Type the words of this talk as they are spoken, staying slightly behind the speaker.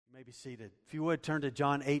may be seated. If you would, turn to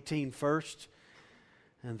John 18 first,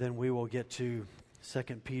 and then we will get to 2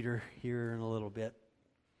 Peter here in a little bit.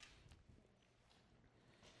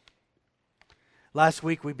 Last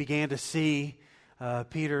week we began to see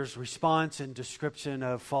Peter's response and description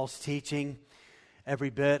of false teaching.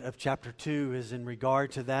 Every bit of chapter 2 is in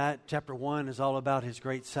regard to that. Chapter 1 is all about his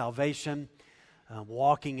great salvation,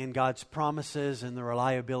 walking in God's promises and the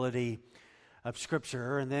reliability of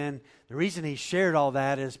Scripture. And then the reason he shared all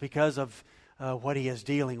that is because of what he is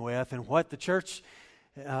dealing with and what the church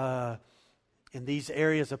in these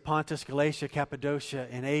areas of Pontus, Galatia, Cappadocia,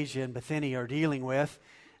 and Asia and Bithynia are dealing with.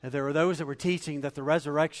 And there were those that were teaching that the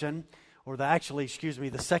resurrection, or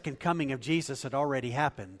the second coming of Jesus had already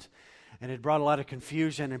happened. And it brought a lot of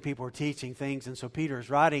confusion, and people were teaching things. And so Peter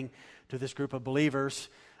is writing to this group of believers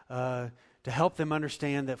to help them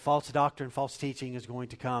understand that false doctrine, false teaching is going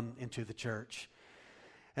to come into the church.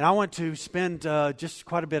 And I want to spend just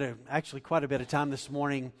quite a bit of time this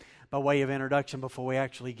morning by way of introduction before we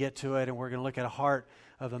actually get to it. And we're going to look at the heart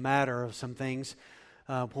of the matter of some things.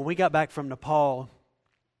 When we got back from Nepal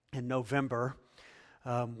in November,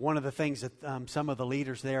 one of the things that some of the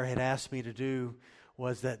leaders there had asked me to do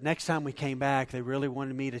was that next time we came back, they really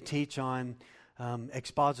wanted me to teach on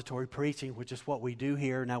expository preaching, which is what we do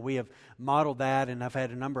here. Now, we have modeled that, and I've had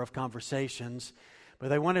a number of conversations, but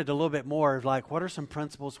they wanted a little bit more of like, what are some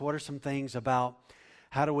principles, what are some things about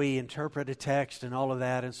how do we interpret a text and all of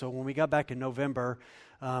that. And so when we got back in November,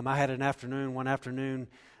 I had one afternoon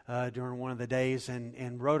during one of the days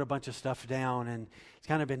and wrote a bunch of stuff down, and it's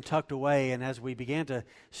kind of been tucked away. And as we began to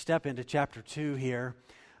step into chapter 2 here,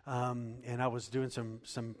 and I was doing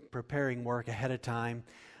some preparing work ahead of time,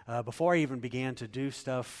 before I even began to do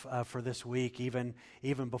stuff for this week, even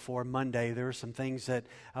before Monday, there were some things that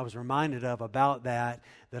I was reminded of about that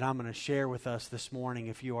I'm going to share with us this morning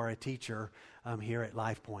if you are a teacher here at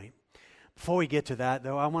LifePoint. Before we get to that,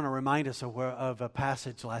 though, I want to remind us of a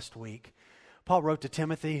passage last week. Paul wrote to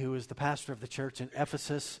Timothy, who is the pastor of the church in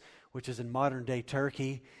Ephesus, which is in modern-day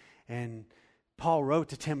Turkey, and Paul wrote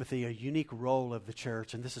to Timothy a unique role of the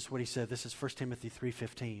church, and this is what he said. This is 1 Timothy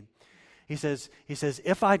 3:15. He says,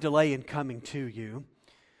 if I delay in coming to you,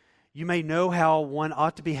 you may know how one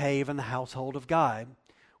ought to behave in the household of God,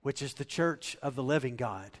 which is the church of the living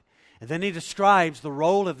God. And then he describes the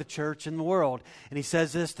role of the church in the world. And he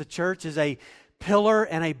says this, the church is a pillar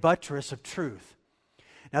and a buttress of truth.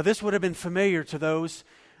 Now this would have been familiar to those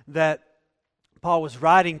that Paul was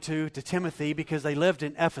writing to Timothy because they lived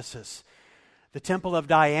in Ephesus. The temple of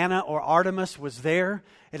Diana or Artemis was there.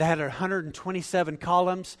 It had 127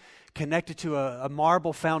 columns connected to a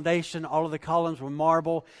marble foundation. All of the columns were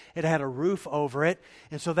marble. It had a roof over it.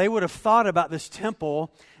 And so they would have thought about this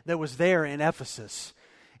temple that was there in Ephesus.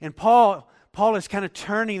 And Paul is kind of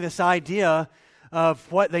turning this idea of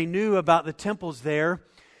what they knew about the temples there.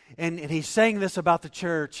 And he's saying this about the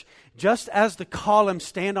church. Just as the columns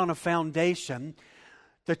stand on a foundation,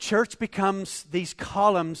 the church becomes these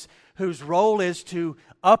columns whose role is to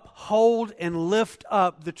uphold and lift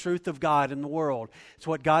up the truth of God in the world. It's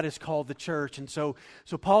what God has called the church. And so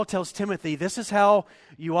Paul tells Timothy, this is how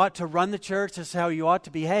you ought to run the church, this is how you ought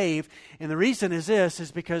to behave. And the reason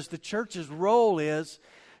is because the church's role is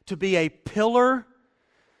to be a pillar,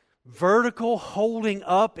 vertical, holding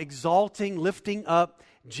up, exalting, lifting up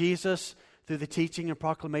Jesus through the teaching and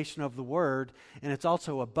proclamation of the Word, and it's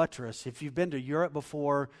also a buttress. If you've been to Europe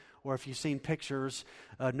before, or if you've seen pictures,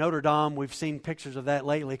 Notre Dame, we've seen pictures of that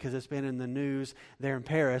lately because it's been in the news there in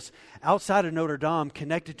Paris. Outside of Notre Dame,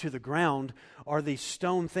 connected to the ground, are these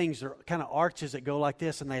stone things. They're kind of arches that go like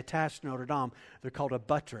this, and they attach to Notre Dame. They're called a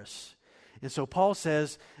buttress. And so Paul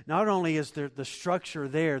says, not only is there the structure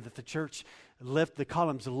there that the church the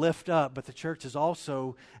columns lift up, but the church is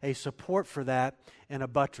also a support for that and a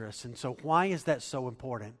buttress. And so why is that so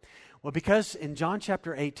important? Well, because in John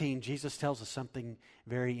chapter 18, Jesus tells us something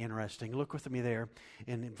very interesting. Look with me there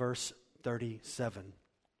in verse 37.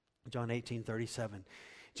 John 18:37.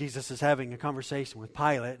 Jesus is having a conversation with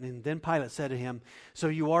Pilate, and then Pilate said to him, so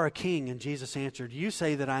you are a king? And Jesus answered, you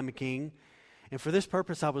say that I'm a king, and for this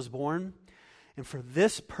purpose I was born, and for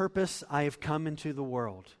this purpose I have come into the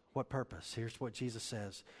world. What purpose? Here's what Jesus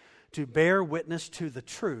says. To bear witness to the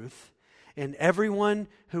truth, and everyone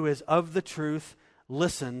who is of the truth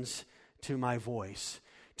listens to my voice.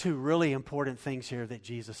 Two really important things here that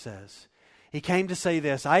Jesus says. He came to say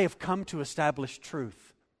this, I have come to establish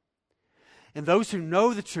truth. And those who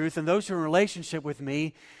know the truth and those who are in relationship with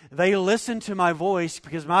me, they listen to my voice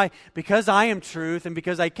because I am truth and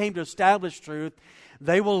because I came to establish truth.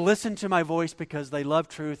 They will listen to my voice because they love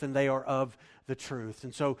truth and they are of the truth.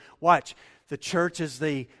 And so watch, the church is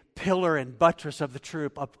the pillar and buttress of the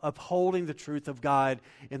truth, upholding the truth of God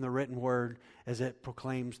in the written word as it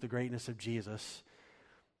proclaims the greatness of Jesus.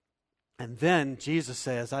 And then Jesus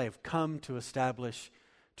says, I have come to establish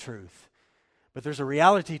truth. But there's a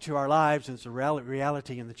reality to our lives, and it's a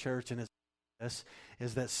reality in the church, and it's this,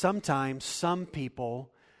 is that sometimes some people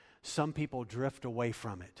drift away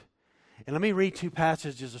from it. And let me read two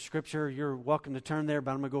passages of Scripture. You're welcome to turn there,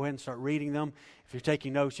 but I'm going to go ahead and start reading them. If you're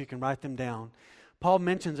taking notes, you can write them down. Paul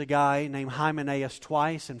mentions a guy named Hymenaeus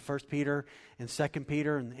twice in 1 Peter and 2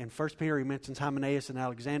 Peter. In 1 Peter, he mentions Hymenaeus and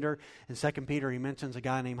Alexander. In 2 Peter, he mentions a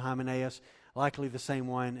guy named Hymenaeus, likely the same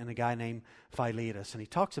one, and a guy named Philetus. And he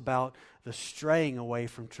talks about the straying away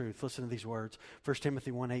from truth. Listen to these words, 1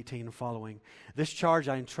 Timothy 1:18 and following. This charge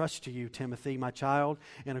I entrust to you, Timothy, my child,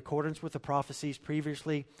 in accordance with the prophecies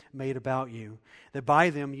previously made about you, that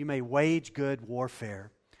by them you may wage good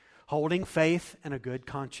warfare, holding faith and a good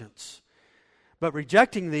conscience. But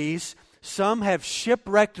rejecting these, some have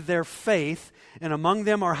shipwrecked their faith, and among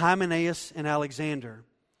them are Hymenaeus and Alexander,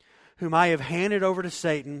 whom I have handed over to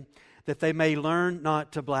Satan, that they may learn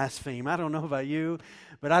not to blaspheme. I don't know about you,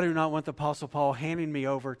 but I do not want the Apostle Paul handing me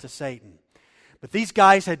over to Satan. But these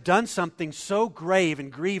guys had done something so grave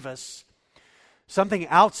and grievous, something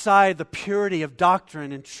outside the purity of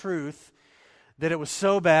doctrine and truth, that it was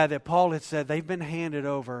so bad that Paul had said they've been handed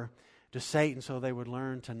over to Satan so they would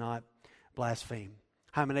learn to not blaspheme.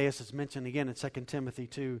 Hymenaeus is mentioned again in 2 Timothy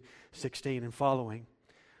 2:16 and following.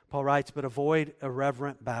 Paul writes, but avoid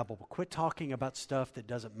irreverent babble. Quit talking about stuff that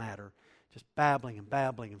doesn't matter. Just babbling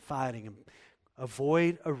and fighting. And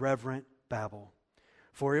avoid irreverent babble,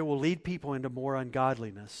 for it will lead people into more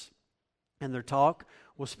ungodliness, and their talk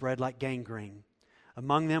will spread like gangrene.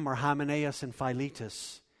 Among them are Hymenaeus and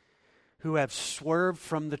Philetus, who have swerved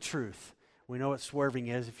from the truth. We know what swerving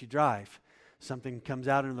is if you drive. Something comes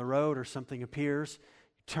out in the road or something appears,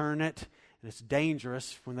 you turn it, and it's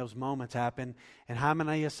dangerous when those moments happen. And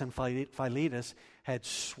Hymenaeus and Philetus had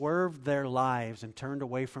swerved their lives and turned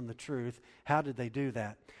away from the truth. How did they do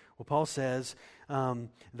that? Well, Paul says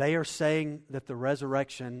they are saying that the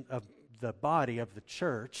resurrection of the body of the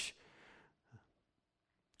church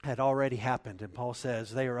had already happened. And Paul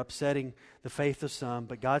says they are upsetting the faith of some,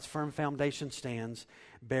 but God's firm foundation stands,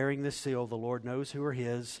 bearing this seal, the Lord knows who are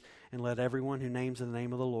his, and let everyone who names the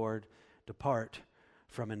name of the Lord depart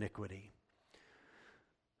from iniquity.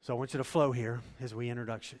 So I want you to flow here as the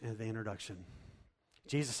introduction.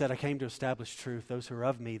 Jesus said, I came to establish truth. Those who are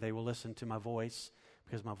of me, they will listen to my voice,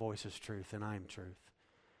 because my voice is truth and I am truth.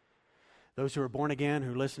 Those who are born again,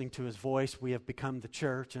 who are listening to his voice, we have become the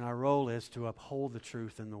church, and our role is to uphold the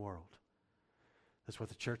truth in the world. That's what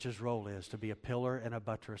the church's role is, to be a pillar and a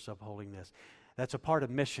buttress upholding this. That's a part of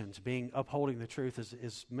missions. Upholding the truth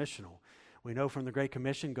is missional. We know from the Great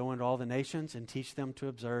Commission, go into all the nations and teach them to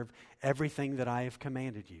observe everything that I have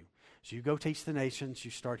commanded you. So you go teach the nations. You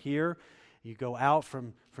start here. You go out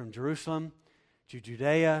from Jerusalem to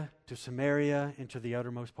Judea, to Samaria, and to the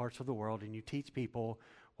uttermost parts of the world, and you teach people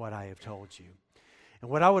what I have told you. And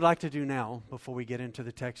what I would like to do now, before we get into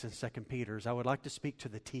the text in 2 Peter, is I would like to speak to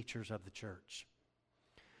the teachers of the church.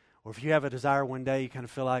 Or if you have a desire one day, you kind of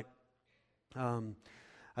feel like,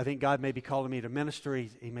 I think God may be calling me to ministry.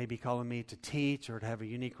 He may be calling me to teach or to have a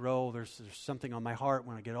unique role. There's something on my heart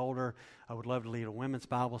when I get older. I would love to lead a women's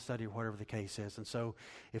Bible study or whatever the case is. And so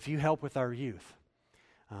if you help with our youth,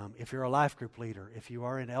 if you're a life group leader, if you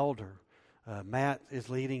are an elder, Matt is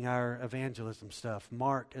leading our evangelism stuff.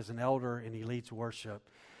 Mark is an elder and he leads worship.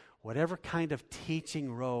 Whatever kind of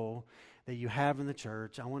teaching role that you have in the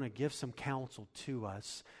church, I want to give some counsel to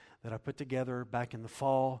us that I put together back in the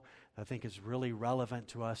fall that I think is really relevant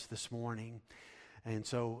to us this morning. And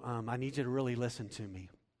so I need you to really listen to me.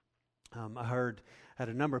 I had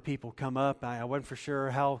a number of people come up. I wasn't for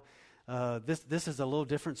sure how this is a little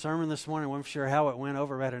different sermon this morning. I wasn't sure how it went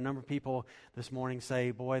over. I had a number of people this morning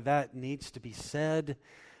say, boy, that needs to be said.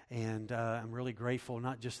 And I'm really grateful,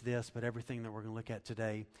 not just this, but everything that we're going to look at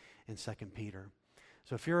today in 2 Peter.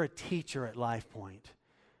 So if you're a teacher at Life Point,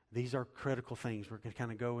 these are critical things. We're going to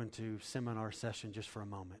kind of go into seminar session just for a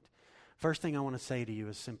moment. First thing I want to say to you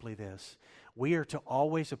is simply this. We are to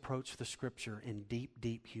always approach the Scripture in deep,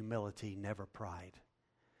 deep humility, never pride.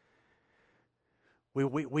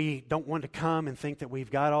 We don't want to come and think that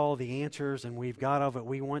we've got all the answers and we've got all of it.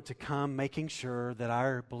 We want to come making sure that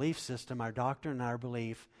our belief system, our doctrine, and our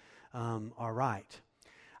belief are right.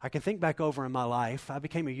 I can think back over in my life. I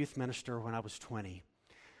became a youth minister when I was 20.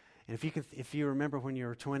 And if you remember when you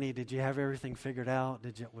were 20, did you have everything figured out?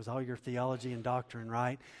 Was all your theology and doctrine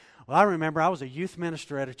right? Well, I remember I was a youth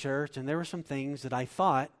minister at a church, and there were some things that I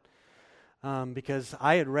thought because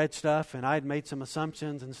I had read stuff and I had made some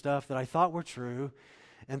assumptions and stuff that I thought were true.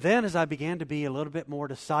 And then as I began to be a little bit more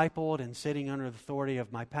discipled and sitting under the authority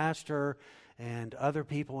of my pastor and other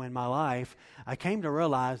people in my life, I came to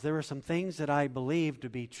realize there were some things that I believed to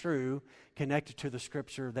be true connected to the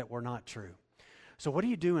Scripture that were not true. So what do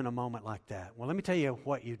you do in a moment like that? Well, let me tell you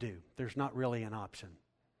what you do. There's not really an option.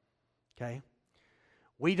 Okay?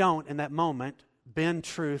 We don't, in that moment, bend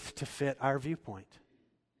truth to fit our viewpoint.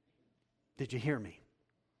 Did you hear me?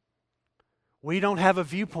 We don't have a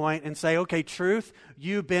viewpoint and say, okay, truth,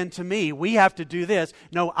 you bend to me. We have to do this.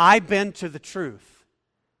 No, I bend to the truth.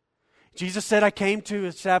 Jesus said, I came to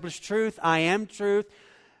establish truth. I am truth.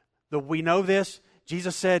 We know this.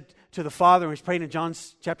 Jesus said to the Father, when he's praying in John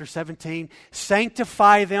chapter 17,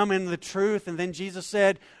 sanctify them in the truth. And then Jesus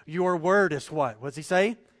said, your word is what? What does he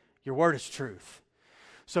say? Your word is truth.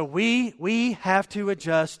 So we have to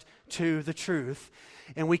adjust to the truth.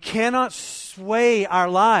 And we cannot sway our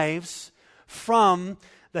lives from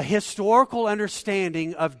the historical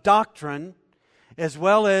understanding of doctrine, as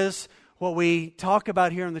well as what we talk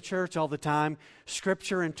about here in the church all the time.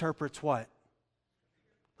 Scripture interprets what?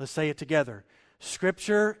 Let's say it together.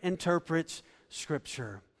 Scripture interprets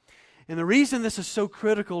Scripture. And the reason this is so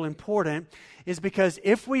critical and important is because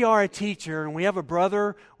if we are a teacher and we have a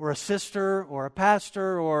brother or a sister or a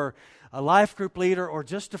pastor or a life group leader or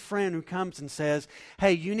just a friend who comes and says,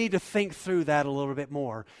 hey, you need to think through that a little bit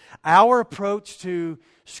more. Our approach to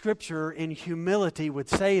Scripture in humility would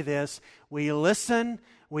say this: we listen,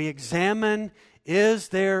 we examine, is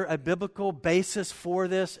there a biblical basis for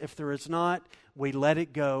this? If there is not, we let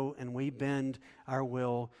it go and we bend our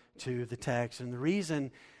will to the text. And the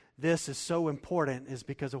reason this is so important is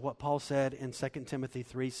because of what Paul said in 2 Timothy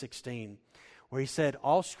 3:16, where he said,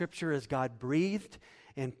 all Scripture is God-breathed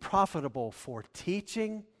and profitable for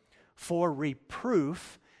teaching, for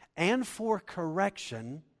reproof, and for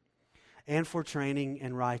correction, and for training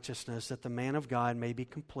in righteousness, that the man of God may be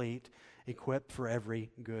complete, equipped for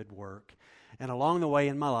every good work. And along the way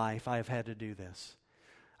in my life, I have had to do this.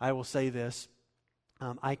 I will say this,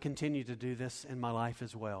 I continue to do this in my life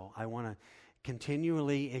as well. I want to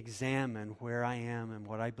continually examine where I am and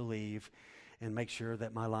what I believe and make sure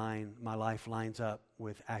that my life lines up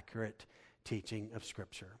with accurate teaching of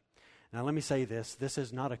Scripture. Now let me say this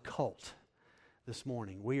is not a cult this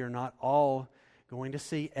morning. We are not all going to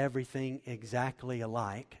see everything exactly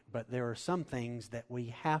alike, but there are some things that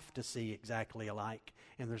we have to see exactly alike,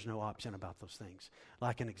 and there's no option about those things.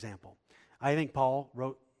 Like an example, I think Paul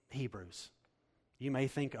wrote Hebrews. You may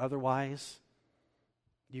think otherwise.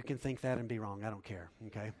 You can think that and be wrong. I don't care,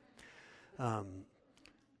 okay?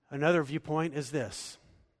 Another viewpoint is this: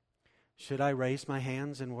 should I raise my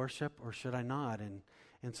hands in worship or should I not?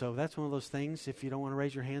 And so that's one of those things. If you don't want to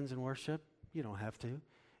raise your hands in worship, you don't have to.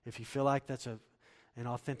 If you feel like that's an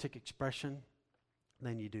authentic expression,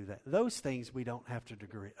 then you do that. Those things we don't have to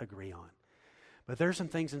agree on. But there are some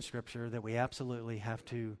things in Scripture that we absolutely have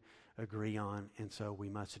to agree on, and so we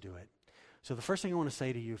must do it. So the first thing I want to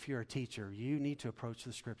say to you, if you're a teacher, you need to approach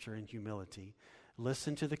the Scripture in humility.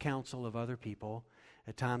 Listen to the counsel of other people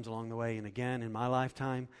at times along the way. And again, in my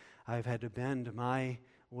lifetime, I've had to bend my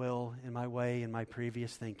will and my way and my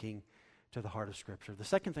previous thinking to the heart of Scripture. The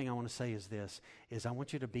second thing I want to say is this, is I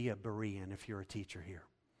want you to be a Berean if you're a teacher here.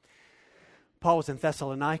 Paul was in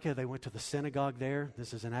Thessalonica. They went to the synagogue there.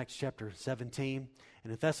 This is in Acts chapter 17.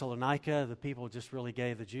 And in Thessalonica,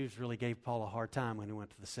 the Jews really gave Paul a hard time when he went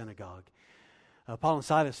to the synagogue. Paul and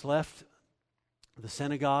Silas left the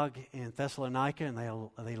synagogue in Thessalonica, and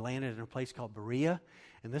they landed in a place called Berea.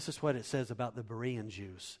 And this is what it says about the Berean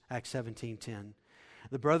Jews, Acts 17:10.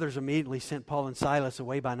 The brothers immediately sent Paul and Silas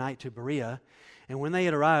away by night to Berea, and when they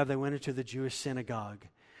had arrived, they went into the Jewish synagogue.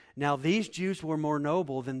 Now these Jews were more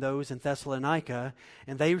noble than those in Thessalonica,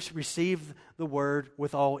 and they received the word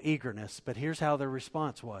with all eagerness. But here's how their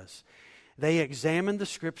response was. They examined the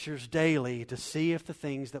Scriptures daily to see if the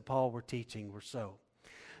things that Paul were teaching were so.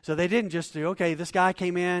 So they didn't just do, okay, this guy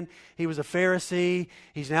came in, he was a Pharisee,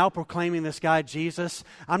 he's now proclaiming this guy Jesus.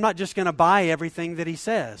 I'm not just going to buy everything that he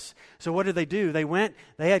says. So what did they do?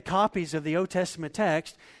 They had copies of the Old Testament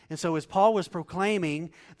text, and so as Paul was proclaiming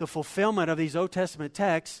the fulfillment of these Old Testament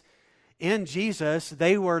texts in Jesus,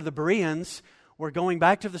 the Bereans, were going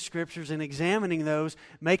back to the Scriptures and examining those,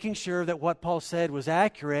 making sure that what Paul said was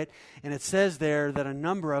accurate. And it says there that a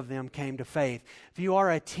number of them came to faith. If you are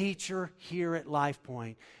a teacher here at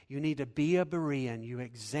LifePoint, you need to be a Berean. You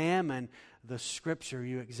examine the Scripture.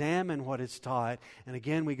 You examine what it's taught. And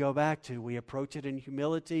again, we go back to, we approach it in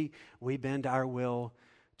humility. We bend our will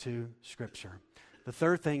to Scripture. The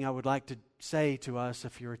third thing I would like to say to us,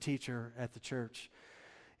 if you're a teacher at the church,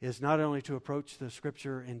 is not only to approach the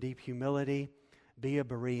Scripture in deep humility, be a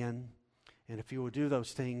Berean, and if you will do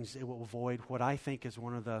those things, it will avoid what I think is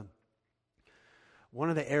one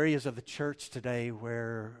of the areas of the church today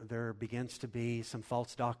where there begins to be some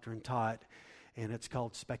false doctrine taught, and it's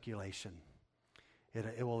called speculation.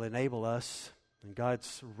 It will enable us, and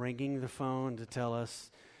God's ringing the phone to tell us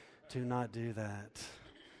to not do that.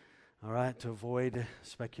 All right, to avoid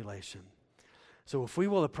speculation. So if we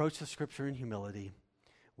will approach the Scripture in humility,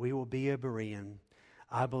 we will be a Berean.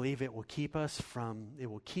 I believe it will keep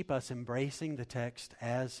us embracing the text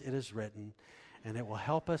as it is written, and it will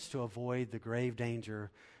help us to avoid the grave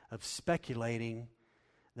danger of speculating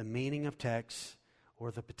the meaning of texts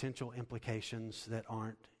or the potential implications that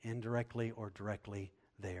aren't indirectly or directly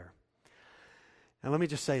there. Now let me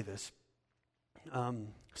just say this.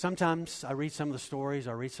 Sometimes I read some of the stories,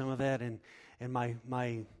 I read some of that, and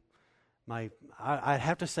I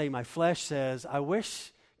have to say my flesh says,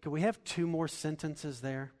 could we have 2 more sentences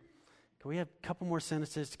there? Could we have a couple more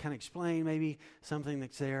sentences to kind of explain maybe something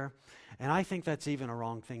that's there? And I think that's even a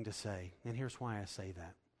wrong thing to say, and here's why I say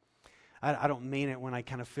that. I don't mean it when I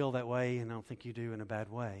kind of feel that way, and I don't think you do in a bad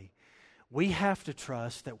way. We have to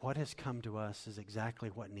trust that what has come to us is exactly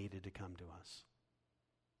what needed to come to us.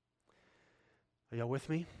 Are y'all with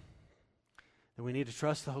me? That we need to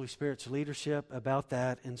trust the Holy Spirit's leadership about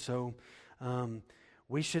that, and so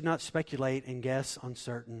we should not speculate and guess on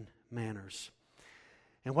certain manners.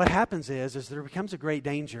 And what happens is there becomes a great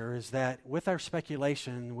danger is that with our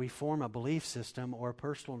speculation, we form a belief system or a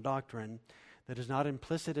personal doctrine that is not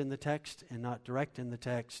implicit in the text and not direct in the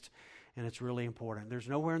text, and it's really important. There's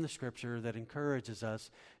nowhere in the Scripture that encourages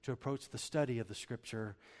us to approach the study of the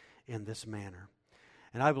Scripture in this manner.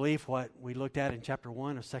 And I believe what we looked at in chapter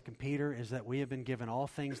 1 of 2 Peter is that we have been given all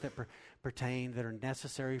things that pertain that are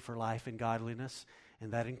necessary for life and godliness,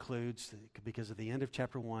 and that includes, because of the end of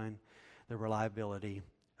chapter 1, the reliability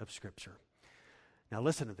of Scripture. Now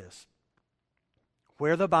listen to this.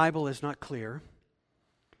 Where the Bible is not clear,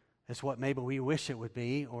 as what maybe we wish it would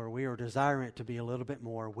be, or we are desiring it to be a little bit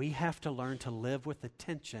more, we have to learn to live with the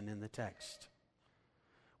tension in the text.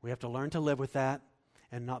 We have to learn to live with that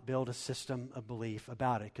and not build a system of belief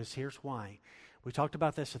about it, because here's why. We talked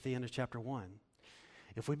about this at the end of chapter 1.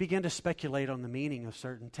 If we begin to speculate on the meaning of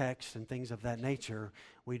certain texts and things of that nature,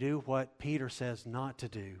 we do what Peter says not to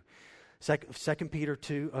do. 2 Peter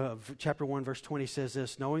 2, chapter 1, verse 20 says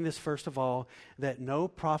this, knowing this first of all, that no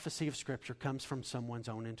prophecy of Scripture comes from someone's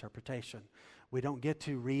own interpretation. We don't get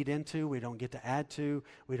to read into, we don't get to add to,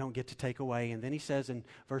 we don't get to take away. And then he says in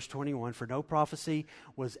verse 21, for no prophecy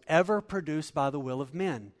was ever produced by the will of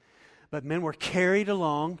men. But men were carried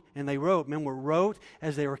along, and men wrote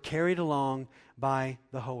as they were carried along by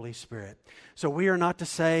the Holy Spirit. So we are not to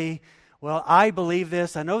say, well, I believe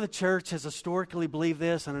this. I know the church has historically believed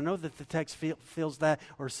this, and I know that the text feels that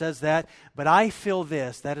or says that, but I feel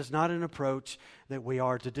this. That is not an approach that we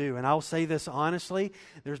are to do. And I'll say this honestly.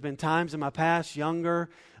 There's been times in my past,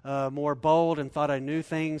 younger, more bold, and thought I knew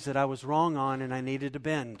things that I was wrong on, and I needed to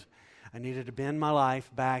bend. I needed to bend my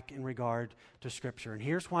life back in regard to Scripture. And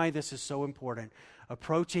here's why this is so important.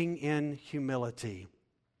 Approaching in humility.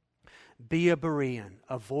 Be a Berean.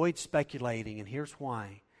 Avoid speculating, and here's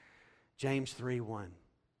why. James 3:1.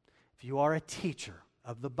 If you are a teacher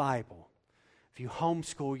of the Bible, if you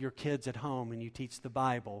homeschool your kids at home and you teach the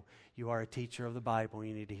Bible, you are a teacher of the Bible.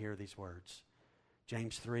 You need to hear these words.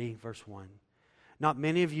 James 3, verse 1. Not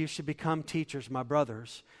many of you should become teachers, my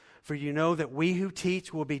brothers, for you know that we who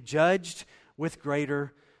teach will be judged with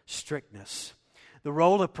greater strictness. The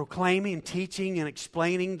role of proclaiming, teaching, and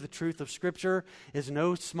explaining the truth of Scripture is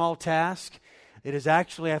no small task. It is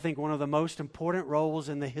actually, I think, one of the most important roles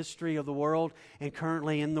in the history of the world and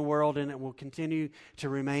currently in the world, and it will continue to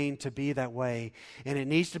remain to be that way. And it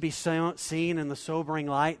needs to be seen in the sobering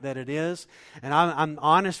light that it is. And I'm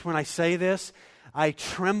honest when I say this. I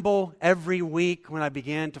tremble every week when I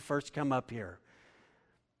begin to first come up here.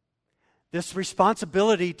 This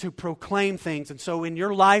responsibility to proclaim things. And so in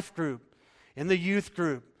your life group, in the youth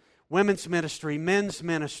group, women's ministry, men's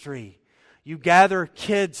ministry, you gather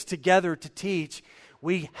kids together to teach.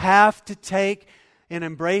 We have to take and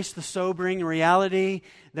embrace the sobering reality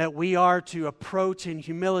that we are to approach in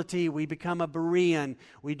humility. We become a Berean.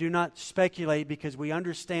 We do not speculate because we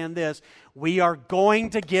understand this. We are going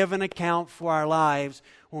to give an account for our lives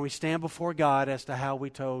when we stand before God as to how we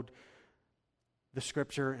told the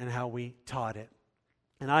Scripture and how we taught it.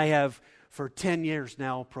 And I have, for 10 years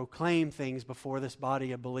now, proclaimed things before this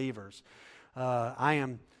body of believers. I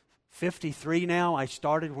am 53 now. I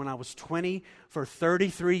started when I was 20. For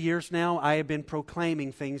 33 years now, I have been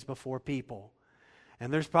proclaiming things before people.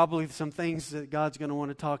 And there's probably some things that God's going to want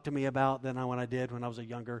to talk to me about than when I did when I was a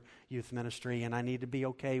younger youth ministry, and I need to be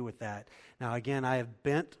okay with that. Now, again, I have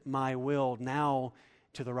bent my will now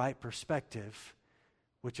to the right perspective,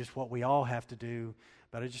 which is what we all have to do.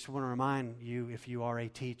 But I just want to remind you, if you are a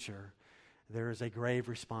teacher, there is a grave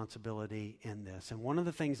responsibility in this. And one of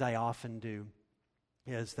the things I often do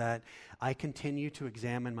is that I continue to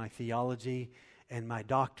examine my theology and my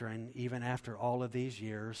doctrine even after all of these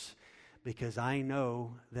years, because I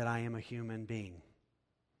know that I am a human being.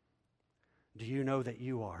 Do you know that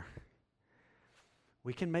you are?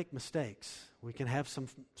 We can make mistakes. We can have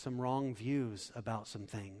some wrong views about some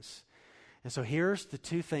things. And so here's the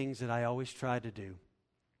two things that I always try to do.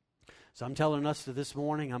 So I'm telling us this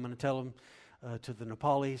morning, I'm going to tell them to the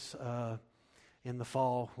Nepalis in the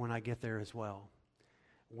fall when I get there as well.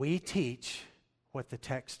 We teach what the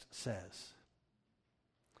text says.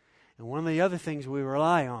 And one of the other things we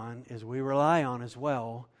rely on as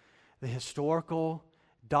well the historical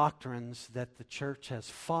doctrines that the church has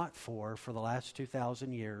fought for the last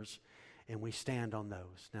 2,000 years, and we stand on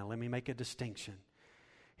those. Now, let me make a distinction.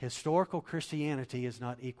 Historical Christianity is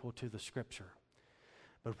not equal to the Scripture.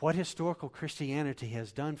 But what historical Christianity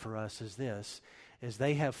has done for us is this, is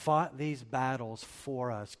they have fought these battles for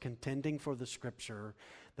us, contending for the Scripture,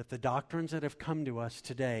 that the doctrines that have come to us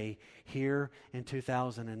today, here in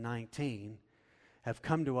 2019, have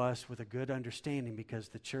come to us with a good understanding because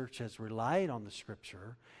the church has relied on the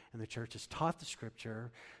Scripture and the church has taught the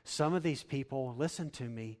Scripture. Some of these people, listen to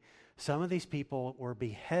me, some of these people were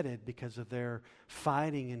beheaded because of their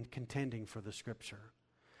fighting and contending for the Scripture.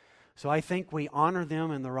 So I think we honor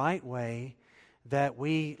them in the right way, that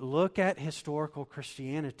we look at historical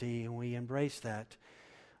Christianity and we embrace that.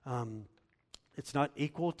 It's not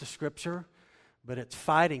equal to Scripture, but it's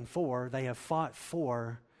fighting for, they have fought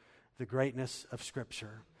for the greatness of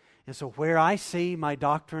Scripture. And so where I see my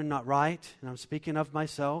doctrine not right, and I'm speaking of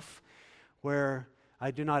myself, where I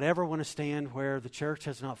do not ever want to stand where the church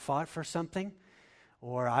has not fought for something,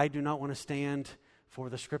 or I do not want to stand for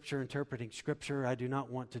the Scripture, interpreting Scripture, I do not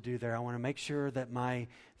want to do there. I want to make sure that my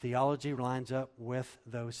theology lines up with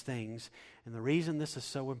those things. And the reason this is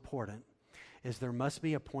so important is there must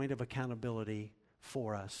be a point of accountability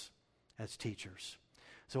for us as teachers.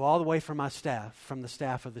 So all the way from my staff, from the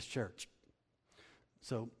staff of this church.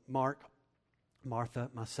 So Mark, Martha,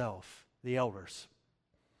 myself, the elders,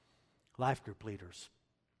 life group leaders,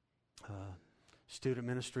 student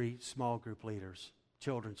ministry, small group leaders,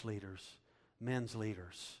 children's leaders, men's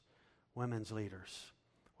leaders, women's leaders,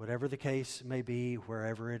 whatever the case may be,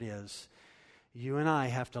 wherever it is, you and I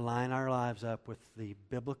have to line our lives up with the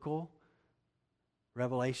biblical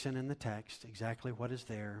revelation in the text, exactly what is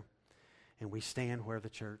there, and we stand where the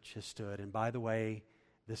church has stood. And by the way,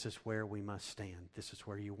 this is where we must stand. This is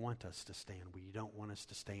where you want us to stand. You don't want us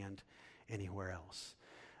to stand anywhere else.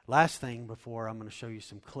 Last thing before I'm going to show you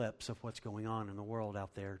some clips of what's going on in the world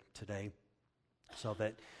out there today, so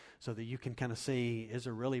that you can kind of see, is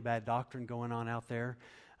there really bad doctrine going on out there?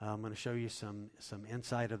 I'm going to show you some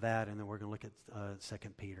insight of that, and then we're going to look at 2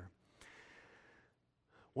 Peter.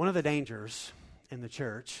 One of the dangers in the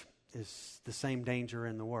church is the same danger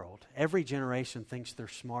in the world. Every generation thinks they're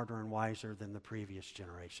smarter and wiser than the previous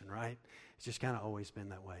generation, right? It's just kind of always been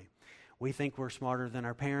that way. We think we're smarter than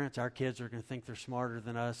our parents. Our kids are going to think they're smarter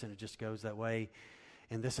than us, and it just goes that way.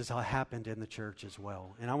 And this is how it happened in the church as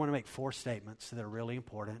well. And I want to make 4 statements that are really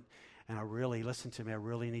important. And listen to me, I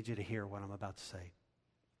really need you to hear what I'm about to say.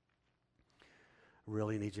 I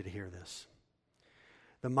really need you to hear this.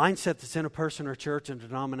 The mindset that's in a person or church and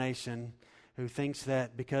denomination who thinks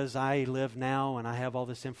that because I live now and I have all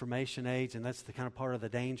this information age, and that's the kind of part of the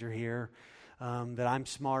danger here, that I'm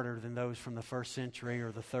smarter than those from the 1st century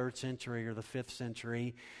or the 3rd century or the 5th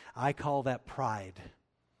century. I call that pride.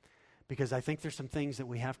 Because I think there's some things that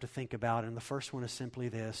we have to think about, and the first one is simply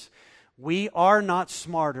this. We are not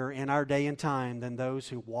smarter in our day and time than those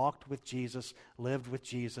who walked with Jesus, lived with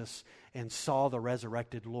Jesus, and saw the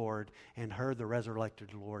resurrected Lord and heard the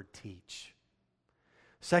resurrected Lord teach.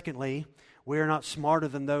 Secondly, we are not smarter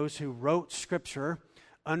than those who wrote Scripture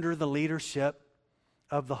under the leadership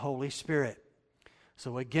of the Holy Spirit.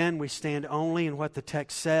 So again, we stand only in what the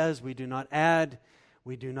text says. We do not add.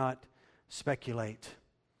 We do not speculate.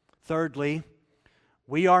 Thirdly,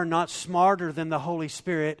 we are not smarter than the Holy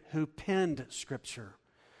Spirit who penned Scripture.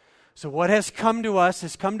 So what has come to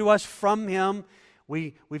us from Him.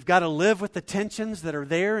 We've got to live with the tensions that are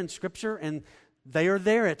there in Scripture, and they are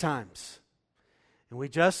there at times. And we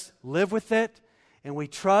just live with it, and we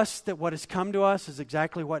trust that what has come to us is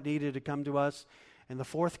exactly what needed to come to us. And the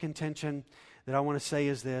fourth contention that I want to say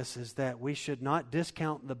is this, is that we should not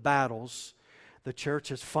discount the battles the church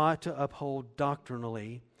has fought to uphold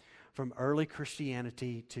doctrinally from early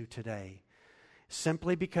Christianity to today.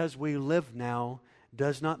 Simply because we live now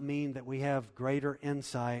does not mean that we have greater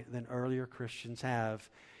insight than earlier Christians have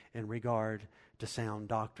in regard to sound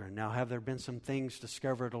doctrine. Now, have there been some things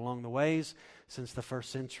discovered along the ways since the first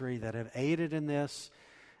century that have aided in this?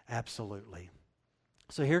 Absolutely.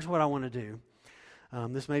 So here's what I want to do.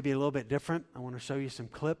 This may be a little bit different. I want to show you some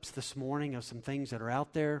clips this morning of some things that are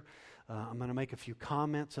out there. I'm going to make a few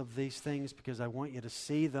comments of these things because I want you to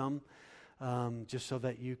see them just so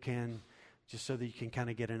that you can kind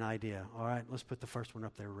of get an idea. All right, let's put the first one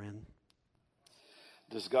up there, Ren.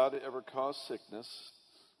 Does God ever cause sickness?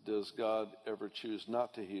 Does God ever choose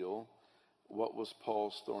not to heal? What was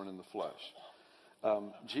Paul's thorn in the flesh?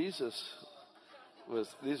 Jesus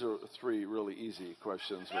was, these are three really easy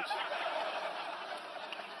questions, which...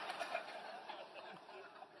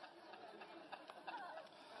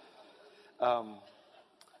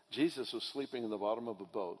 Jesus was sleeping in the bottom of a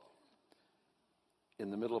boat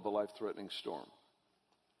in the middle of a life-threatening storm.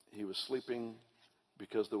 He was sleeping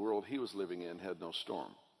because the world he was living in had no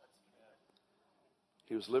storm.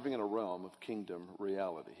 He was living in a realm of kingdom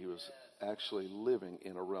reality. He was actually living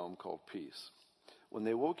in a realm called peace. When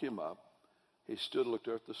they woke him up, he stood, looked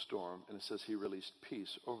at the storm, and it says he released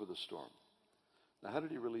peace over the storm. Now, how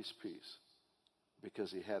did he release peace?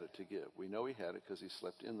 Because he had it to give. We know he had it because he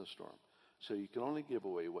slept in the storm. So you can only give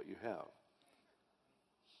away what you have.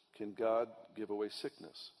 Can God give away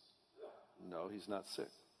sickness? No, he's not sick.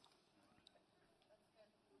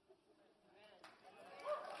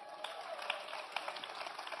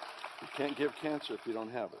 You can't give cancer if you don't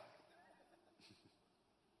have it.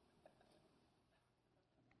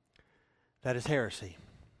 That is heresy.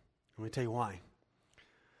 Let me tell you why.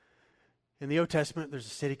 In the Old Testament, there's a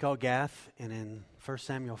city called Gath, and in 1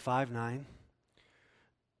 Samuel 5:9,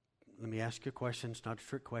 let me ask you a question. It's not a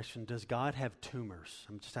trick question. Does God have tumors?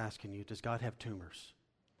 I'm just asking you, does God have tumors?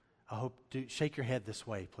 I hope, shake your head this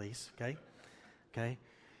way, please, okay? Okay.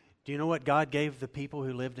 Do you know what God gave the people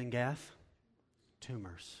who lived in Gath?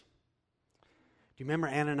 Tumors. Do you remember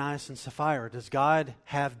Ananias and Sapphira? Does God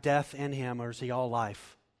have death in him, or is he all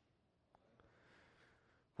life?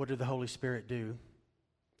 What did the Holy Spirit do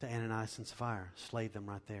to Ananias and Sapphira? Slayed them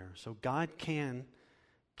right there. So God can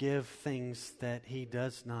give things that he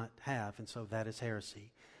does not have, and so that is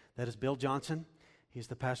heresy. That is Bill Johnson. He's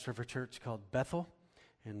the pastor of a church called Bethel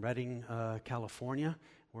in Redding, California.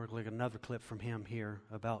 We're going to get another clip from him here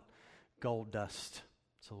about gold dust.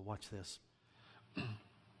 So watch this.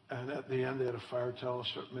 And at the end, they had a fire towel,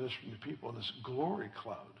 start ministering to people, and this glory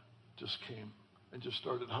cloud just came and just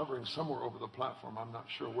started hovering somewhere over the platform. I'm not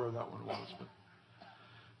sure where that one was, but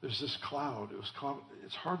there's this cloud.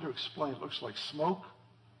 It's hard to explain. It looks like smoke,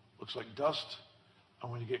 looks like dust,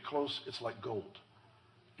 and when you get close, it's like gold.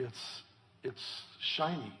 It's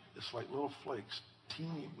shiny. It's like little flakes,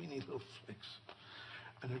 teeny, weeny little flakes,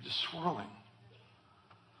 and they're just swirling.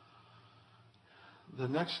 The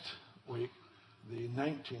next week, the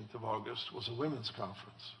 19th of August, was a women's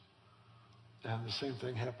conference. And the same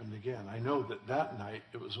thing happened again. I know that night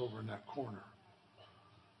it was over in that corner.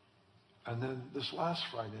 And then this last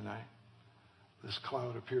Friday night, this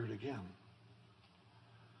cloud appeared again.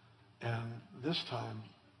 And this time,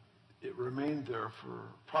 it remained there for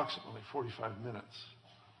approximately 45 minutes.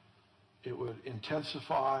 It would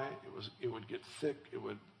intensify, it would get thick,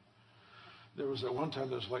 there was at one time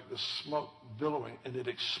there was like this smoke billowing, and it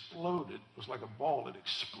exploded. It was like a ball. It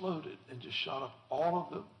exploded and just shot up all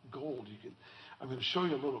of the gold. I'm going to show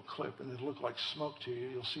you a little clip, and it'll look like smoke to you.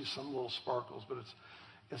 You'll see some little sparkles, but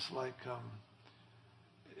it's like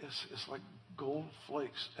gold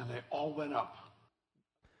flakes, and they all went up.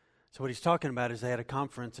 So what he's talking about is they had a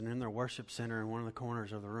conference, and in their worship center, in one of the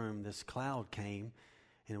corners of the room, this cloud came,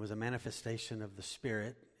 and it was a manifestation of the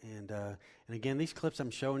Spirit. And again, these clips I'm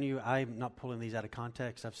showing you, I'm not pulling these out of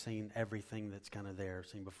context. I've seen everything that's kind of there. I've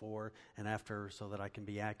seen before and after so that I can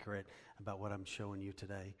be accurate about what I'm showing you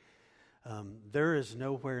today. There is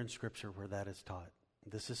nowhere in Scripture where that is taught.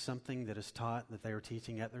 This is something that is taught that they are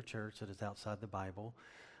teaching at their church that is outside the Bible.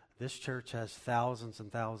 This church has thousands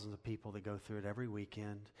and thousands of people that go through it every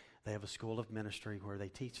weekend. They have a school of ministry where they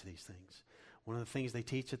teach these things. One of the things they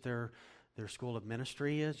teach at their school of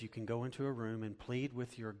ministry is you can go into a room and plead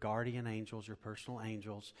with your guardian angels, your personal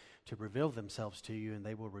angels, to reveal themselves to you, and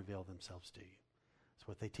they will reveal themselves to you. That's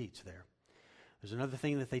what they teach there. There's another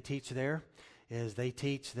thing that they teach there is they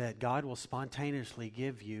teach that God will spontaneously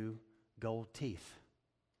give you gold teeth.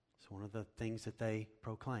 It's one of the things that they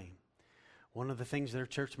proclaim. One of the things their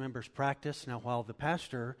church members practice. Now, while the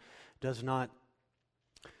pastor does not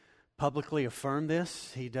publicly affirm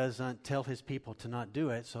this. He doesn't tell his people to not do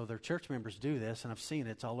it, so their church members do this, and I've seen it.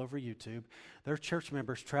 It's all over YouTube. Their church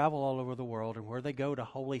members travel all over the world, and where they go to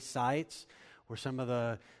holy sites, where some of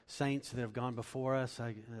the saints that have gone before us,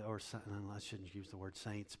 I shouldn't use the word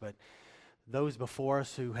saints, but those before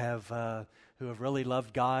us who have really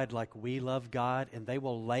loved God like we love God, and they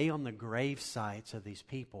will lay on the grave sites of these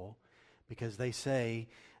people because they say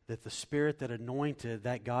that the spirit that anointed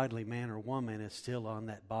that godly man or woman is still on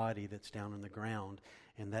that body that's down in the ground,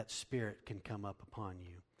 and that spirit can come up upon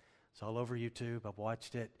you. It's all over YouTube. I've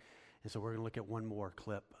watched it. And so we're going to look at one more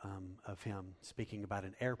clip of him speaking about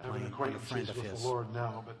an airplane and a friend of his. With the Lord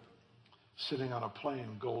now, but sitting on a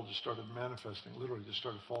plane, gold just started manifesting, literally just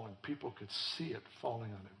started falling. People could see it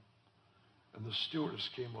falling on him. And the stewardess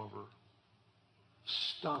came over,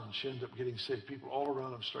 stunned. She ended up getting saved. People all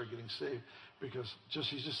around him started getting saved because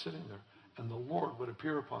he's just sitting there. And the Lord would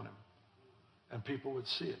appear upon him. And people would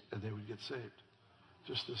see it, and they would get saved.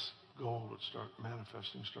 Just this gold would start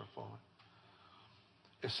manifesting, start falling.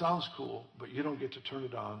 It sounds cool, but you don't get to turn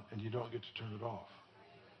it on, and you don't get to turn it off.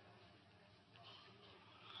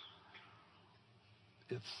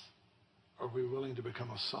 Are we willing to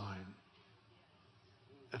become a sign?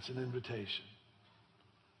 It's an invitation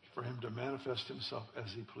for him to manifest himself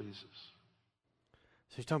as he pleases.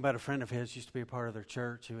 So he's talking about a friend of his, used to be a part of their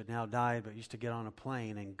church, who had now died, but used to get on a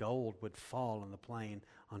plane, and gold would fall on the plane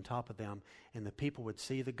on top of them, and the people would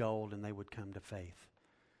see the gold, and they would come to faith.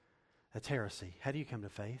 That's heresy. How do you come to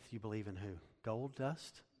faith? You believe in who? Gold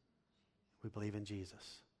dust? We believe in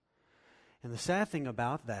Jesus. And the sad thing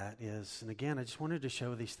about that is, and again, I just wanted to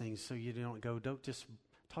show these things so you don't just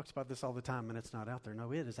talks about this all the time and it's not out there.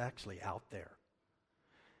 No, it is actually out there.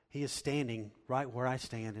 He is standing right where I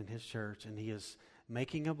stand in his church, and he is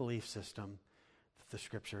making a belief system that the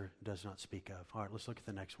Scripture does not speak of. All right, let's look at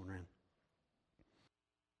the next one, Ren.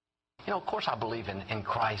 You know, of course I believe in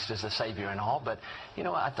Christ as the Savior and all, but, you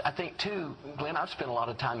know, I think, too, Glenn, I've spent a lot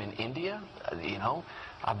of time in India. You know,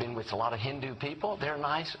 I've been with a lot of Hindu people. They're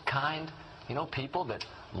nice, kind, people that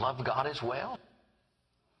love God as well.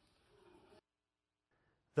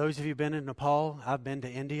 Those of you been in Nepal, I've been to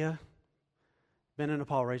India. Been in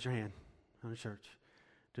Nepal, raise your hand on the church.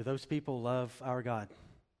 Do those people love our God?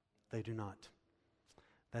 They do not.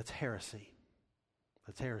 That's heresy.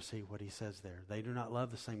 That's heresy, what he says there. They do not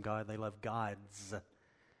love the same God. They love gods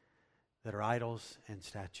that are idols and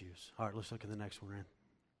statues. All right, let's look at the next one, Ren.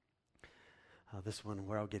 This one,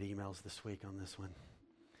 where I'll get emails this week on this one.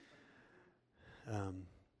 I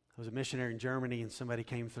was a missionary in Germany, and somebody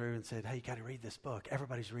came through and said, hey, you got to read this book.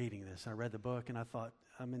 Everybody's reading this. I read the book, and I thought,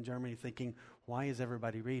 I'm in Germany thinking, why is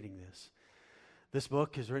everybody reading this? This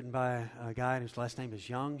book is written by a guy whose last name is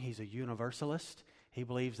Young. He's a universalist. He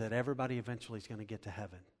believes that everybody eventually is going to get to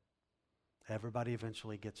heaven. Everybody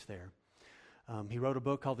eventually gets there. He wrote a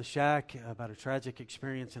book called The Shack about a tragic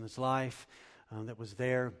experience in his life that was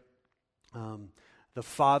there. The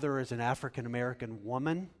father is an African-American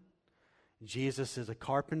woman. Jesus is a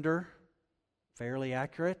carpenter, fairly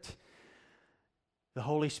accurate. The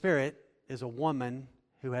Holy Spirit is a woman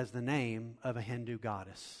who has the name of a Hindu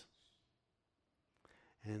goddess.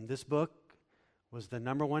 And this book was the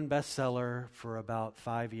 #1 bestseller for about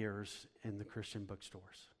 5 years in the Christian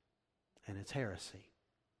bookstores. And it's heresy.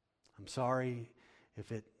 I'm sorry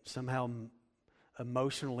if it somehow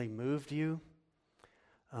emotionally moved you.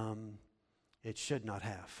 It should not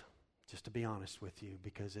have, just to be honest with you,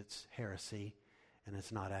 because it's heresy and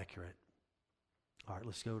it's not accurate. All right,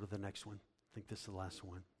 let's go to the next one. I think this is the last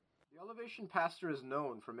one. The Elevation pastor is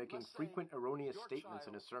known for making frequent erroneous statements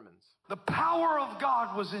in his sermons. The power of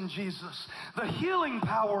God was in Jesus. The healing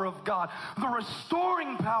power of God. The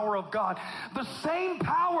restoring power of God. The same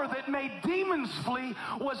power that made demons flee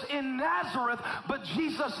was in Nazareth, but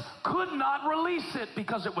Jesus could not release it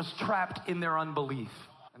because it was trapped in their unbelief.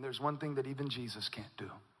 And there's one thing that even Jesus can't do.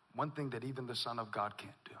 One thing that even the Son of God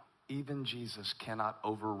can't do. Even Jesus cannot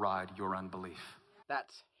override your unbelief.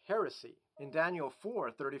 That's heresy. In Daniel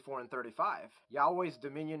 4:34 and 35, Yahweh's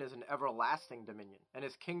dominion is an everlasting dominion, and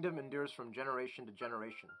his kingdom endures from generation to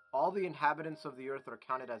generation. All the inhabitants of the earth are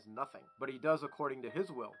counted as nothing, but he does according to his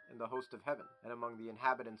will in the host of heaven and among the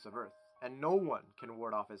inhabitants of earth. And no one can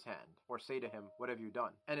ward off his hand, or say to him, what have you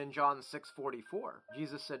done? And in John 6:44,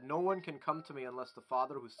 Jesus said, no one can come to me unless the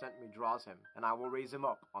Father who sent me draws him, and I will raise him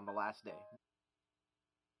up on the last day.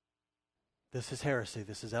 This is heresy.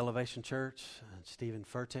 This is Elevation Church. Stephen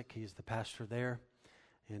Furtick, he's the pastor there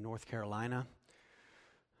in North Carolina.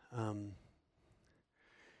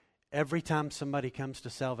 Every time somebody comes to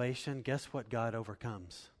salvation, guess what God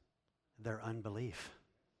overcomes? Their unbelief.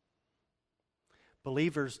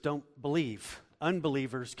 Believers don't believe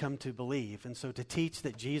unbelievers come to believe. And so to teach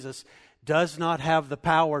that Jesus does not have the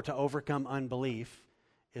power to overcome unbelief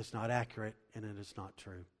is not accurate, and it is not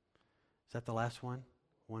true. Is that the last one?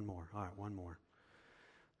 One more. All right, one more.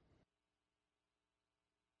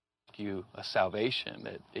 You a salvation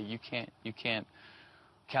that you can't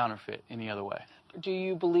counterfeit any other way. Do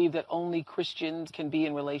you believe that only Christians can be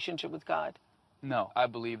in relationship with God? No, I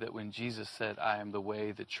believe that when Jesus said, I am the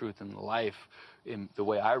way, the truth, and the life, in the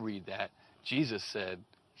way I read that, Jesus said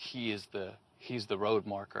he's the road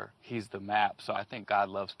marker, he's the map. So I think God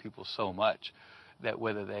loves people so much that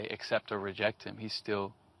whether they accept or reject him, he's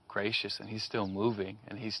still gracious and he's still moving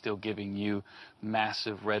and he's still giving you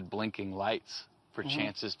massive red blinking lights for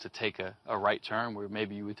chances to take a right turn where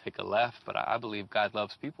maybe you would take a left. But I believe God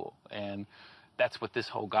loves people, and that's what this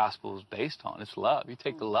whole gospel is based on. It's love. You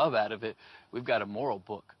take the love out of it, we've got a moral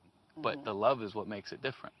book, but the love is what makes it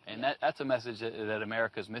different. And that's a message that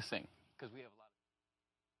America's missing, because we have a lot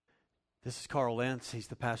of... This is Carl Lentz. He's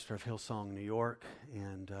the pastor of Hillsong, New York,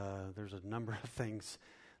 and there's a number of things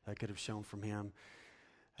I could have shown from him.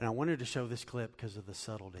 And I wanted to show this clip because of the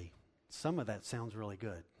subtlety. Some of that sounds really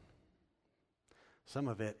good. Some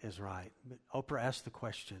of it is right. But Oprah asked the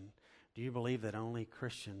question, do you believe that only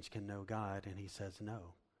Christians can know God? And he says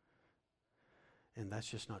no. And that's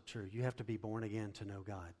just not true. You have to be born again to know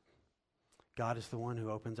God. God is the one who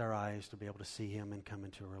opens our eyes to be able to see him and come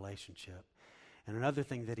into a relationship. And another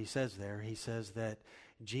thing that he says there, he says that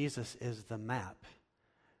Jesus is the map.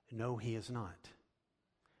 No, he is not.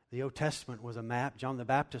 The Old Testament was a map. John the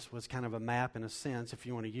Baptist was kind of a map in a sense, if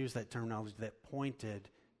you want to use that terminology, that pointed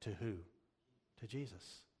to who? To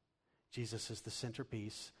Jesus. Jesus is the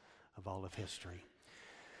centerpiece of all of history.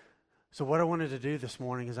 So what I wanted to do this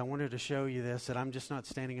morning is I wanted to show you this, that I'm just not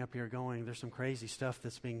standing up here going, there's some crazy stuff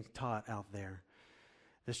that's being taught out there.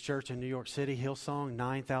 This church in New York City, Hillsong,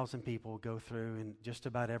 9,000 people go through, and just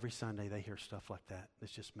about every Sunday they hear stuff like that.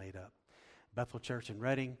 It's just made up. Bethel Church in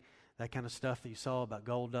Reading, that kind of stuff that you saw about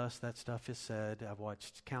gold dust, that stuff is said. I've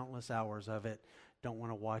watched countless hours of it. Don't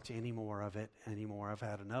want to watch any more of it anymore. I've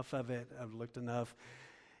had enough of it. I've looked enough,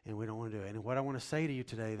 and we don't want to do it. And what I want to say to you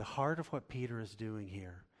today, the heart of what Peter is doing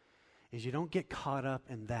here is you don't get caught up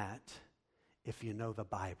in that if you know the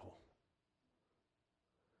Bible.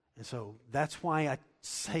 And so that's why I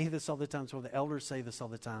say this all the time. So the elders say this all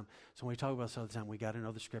the time. So when we talk about this all the time, we got to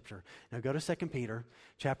know the Scripture. Now go to 2 Peter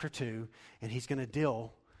chapter 2, and he's going to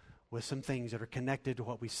deal with some things that are connected to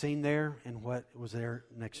what we've seen there and what was there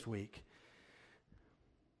next week.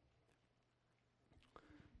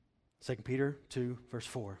 2 Peter 2, verse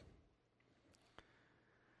 4.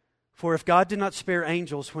 For if God did not spare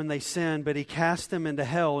angels when they sinned, but he cast them into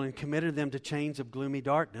hell and committed them to chains of gloomy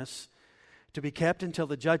darkness, to be kept until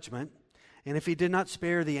the judgment, and if he did not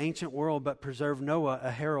spare the ancient world, but preserved Noah, a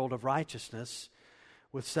herald of righteousness,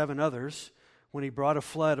 with 7 others, when he brought a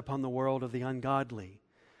flood upon the world of the ungodly,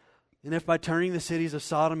 and if by turning the cities of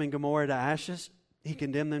Sodom and Gomorrah to ashes, he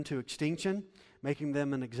condemned them to extinction, making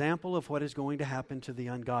them an example of what is going to happen to the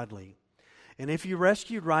ungodly. And if you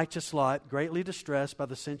rescued righteous Lot, greatly distressed by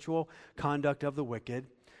the sensual conduct of the wicked,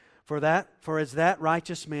 for as that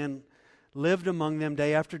righteous man lived among them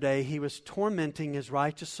day after day, he was tormenting his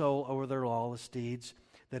righteous soul over their lawless deeds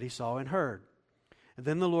that he saw and heard. And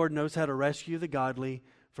then the Lord knows how to rescue the godly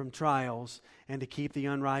from trials and to keep the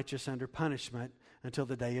unrighteous under punishment until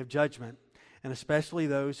the day of judgment, and especially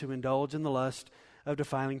those who indulge in the lust of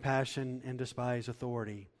defiling passion and despise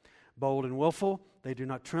authority. Bold and willful, they do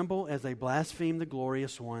not tremble as they blaspheme the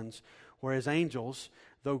glorious ones, whereas angels,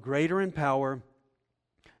 though greater in power,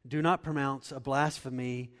 do not pronounce a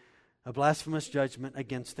blasphemous judgment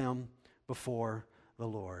against them before the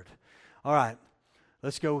Lord. All right,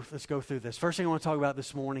 let's go through this. First thing I want to talk about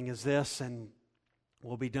this morning is this, and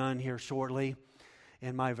we'll be done here shortly,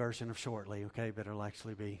 in my version of shortly, okay? But it'll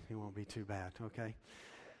actually be, it won't be too bad, okay?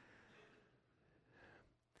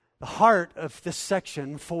 The heart of this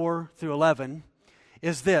section, 4 through 11,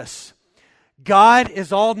 is this. God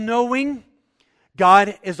is all-knowing.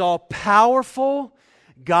 God is all-powerful.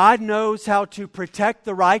 God knows how to protect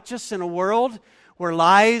the righteous in a world where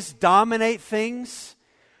lies dominate things,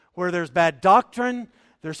 where there's bad doctrine,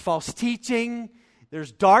 there's false teaching,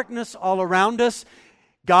 there's darkness all around us.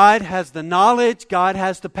 God has the knowledge, God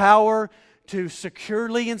has the power to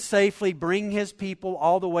securely and safely bring His people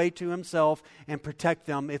all the way to Himself and protect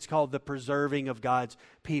them. It's called the preserving of God's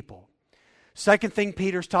people. Second thing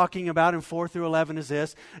Peter's talking about in 4 through 11 is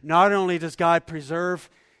this. Not only does God preserve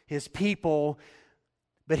His people,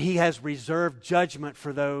 but He has reserved judgment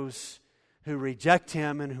for those who reject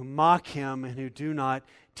Him and who mock Him and who do not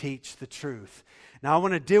teach the truth. Now, I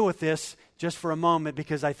want to deal with this just for a moment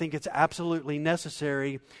because I think it's absolutely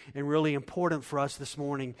necessary and really important for us this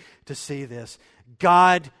morning to see this.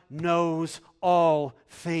 God knows all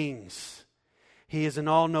things. He is an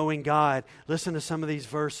all-knowing God. Listen to some of these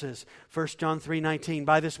verses. 1 John 3:19,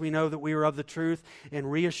 by this we know that we are of the truth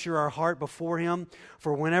and reassure our heart before Him.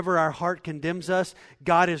 For whenever our heart condemns us,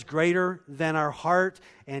 God is greater than our heart,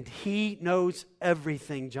 and He knows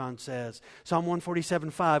everything, John says. Psalm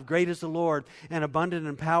 147:5, great is the Lord and abundant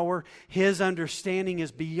in power. His understanding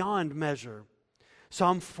is beyond measure.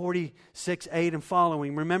 Psalm 46:8 and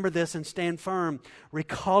following, remember this and stand firm.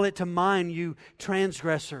 Recall it to mind, you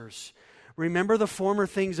transgressors. Remember the former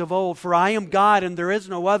things of old, for I am God and there is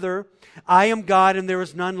no other. I am God and there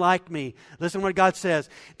is none like me. Listen to what God says.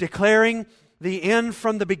 Declaring the end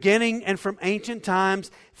from the beginning and from ancient times,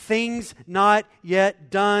 things not yet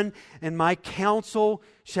done, and my counsel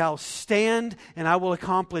shall stand, and I will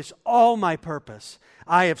accomplish all my purpose.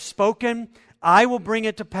 I have spoken, I will bring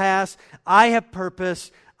it to pass. I have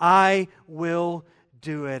purpose, I will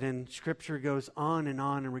do it. And Scripture goes on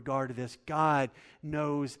in regard to this. God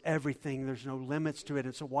knows everything. There's no limits to it.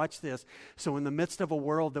 And so watch this. So in the midst of a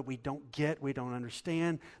world that we don't get, we don't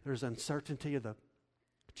understand, there's uncertainty of the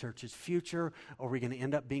church's future. Are we going to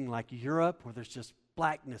end up being like Europe, where there's just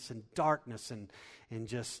blackness and darkness and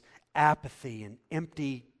just apathy and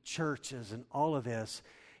empty churches and all of this?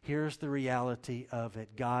 Here's the reality of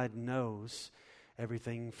it. God knows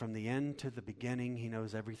everything from the end to the beginning. He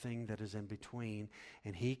knows everything that is in between.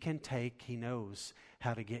 And He knows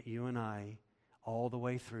how to get you and I all the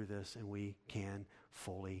way through this, and we can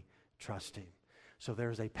fully trust Him. So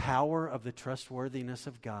there's a power of the trustworthiness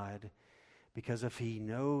of God, because if He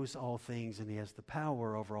knows all things and He has the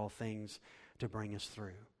power over all things to bring us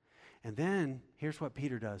through. And then here's what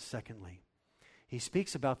Peter does, secondly. He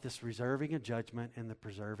speaks about this reserving of judgment and the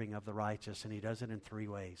preserving of the righteous, and he does it in three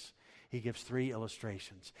ways. He gives three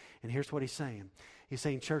illustrations. And here's what he's saying. He's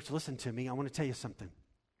saying, church, listen to me. I want to tell you something.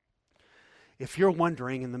 If you're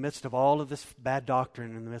wondering in the midst of all of this bad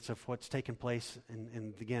doctrine, in the midst of what's taken place,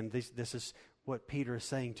 and again, this is what Peter is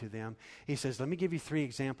saying to them. He says, let me give you three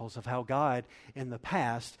examples of how God in the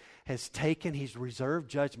past He's reserved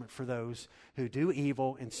judgment for those who do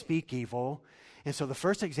evil and speak evil. And so the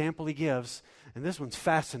first example he gives, and this one's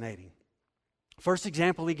fascinating. First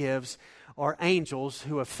example he gives are angels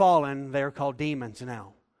who have fallen. They're called demons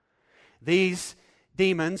now. These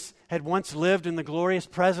demons had once lived in the glorious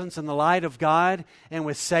presence and the light of God, and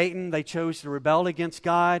with Satan they chose to rebel against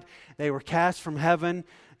God. They were cast from heaven.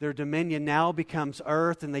 Their dominion now becomes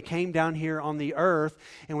earth, and they came down here on the earth.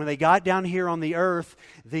 And when they got down here on the earth,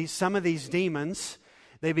 some of these demons,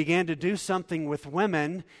 they began to do something with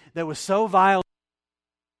women that was so vile,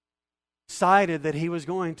 decided that he was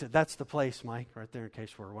going to, that's the place, Mike, right there, in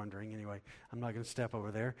case we're wondering. Anyway, I'm not going to step over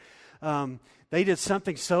there. They did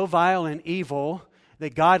something so vile and evil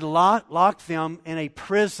that God locked them in a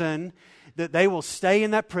prison, that they will stay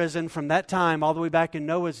in that prison from that time all the way back in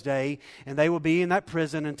Noah's day, and they will be in that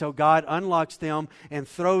prison until God unlocks them and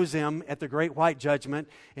throws them at the great white judgment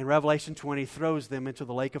in Revelation 20, throws them into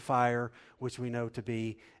the lake of fire, which we know to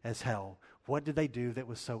be as hell. What did they do that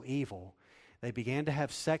was so evil? They began to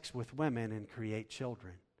have sex with women and create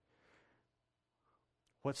children.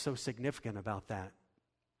 What's so significant about that?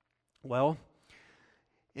 Well,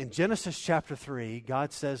 in Genesis chapter 3,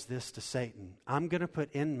 God says this to Satan. I'm going to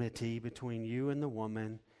put enmity between you and the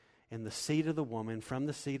woman, and the seed of the woman. From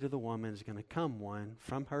the seed of the woman is going to come one.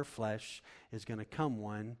 From her flesh is going to come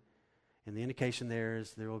one. And the indication there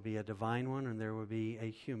is there will be a divine one and there will be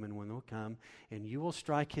a human one that will come. And you will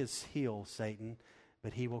strike his heel, Satan,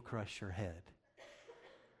 but he will crush your head.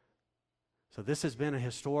 So this has been a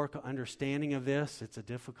historical understanding of this. It's a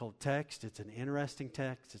difficult text. It's an interesting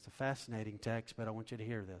text. It's a fascinating text, but I want you to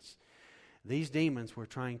hear this. These demons were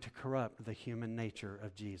trying to corrupt the human nature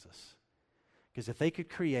of Jesus. Because if they could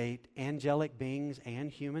create angelic beings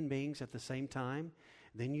and human beings at the same time,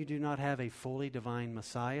 then you do not have a fully divine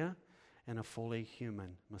Messiah and a fully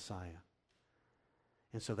human Messiah.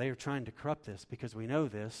 And so they are trying to corrupt this, because we know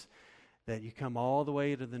this, that you come all the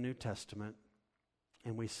way to the New Testament,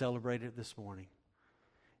 and we celebrate it this morning.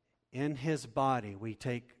 In His body, we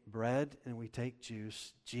take bread and we take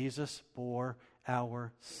juice. Jesus bore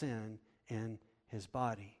our sin in His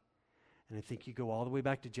body. And I think you go all the way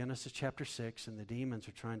back to Genesis chapter 6, and the demons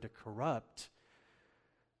are trying to corrupt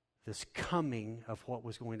this coming of what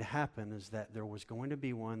was going to happen, is that there was going to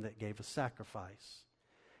be one that gave a sacrifice.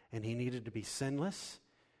 And He needed to be sinless,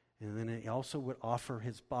 and then He also would offer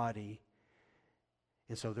His body.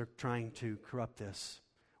 And so they're trying to corrupt this.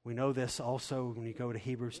 We know this also when you go to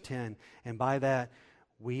Hebrews 10. And by that,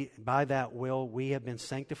 by that will, we have been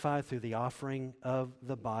sanctified through the offering of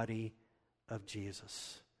the body of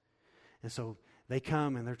Jesus. And so they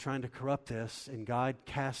come and they're trying to corrupt this, and God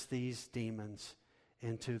casts these demons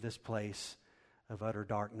into this place of utter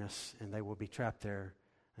darkness, and they will be trapped there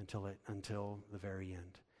until the very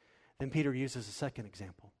end. Then Peter uses a second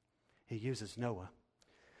example. He uses Noah.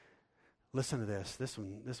 Listen to this. This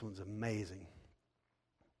one's amazing.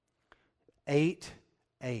 Eight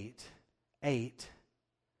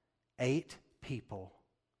people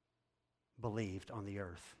believed on the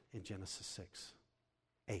earth in Genesis 6.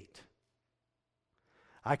 8.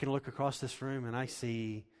 I can look across this room and I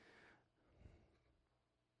see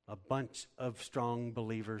a bunch of strong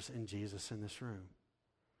believers in Jesus in this room.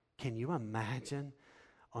 Can you imagine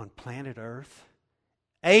on planet Earth?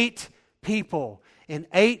 8 people, and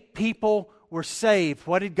 8 people were saved.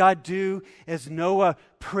 What did God do as Noah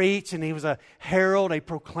preached? And he was a herald, a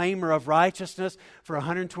proclaimer of righteousness. For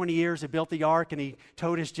 120 years, he built the ark, and he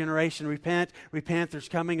told his generation, repent, repent, there's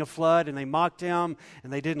coming a flood. And they mocked him,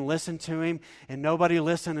 and they didn't listen to him, and nobody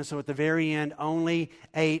listened. And so at the very end, only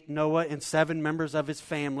 8, Noah and 7 members of his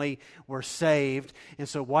family, were saved. And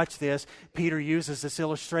so watch this. Peter uses this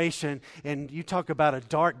illustration, and you talk about a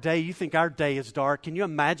dark day. You think our day is dark. Can you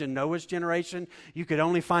imagine Noah's generation? You could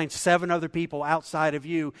only find 7 other people outside of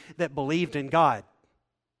you that believed in God.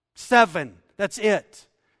 7. That's it.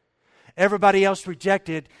 Everybody else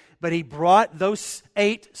rejected, but he brought those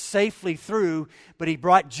 8 safely through, but he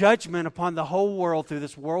brought judgment upon the whole world through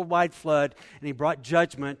this worldwide flood, and he brought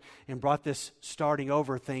judgment and brought this starting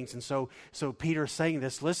over things. And so Peter's saying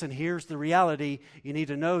this, listen, here's the reality. You need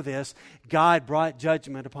to know this. God brought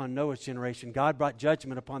judgment upon Noah's generation. God brought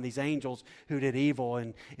judgment upon these angels who did evil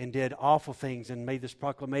and did awful things and made this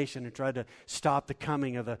proclamation and tried to stop the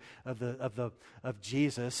coming of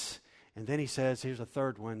Jesus. And then he says, here's a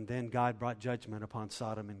third one, then God brought judgment upon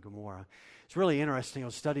Sodom and Gomorrah. It's really interesting. I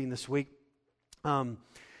was studying this week. Do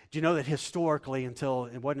you know that historically, it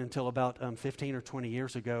wasn't until about 15 or 20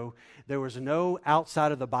 years ago, there was no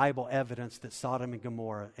outside of the Bible evidence that Sodom and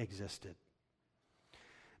Gomorrah existed.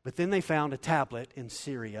 But then they found a tablet in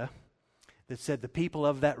Syria that said the people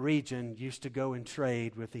of that region used to go and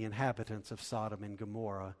trade with the inhabitants of Sodom and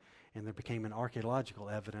Gomorrah, and there became an archaeological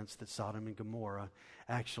evidence that Sodom and Gomorrah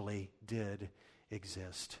actually did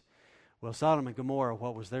exist. Well, Sodom and Gomorrah,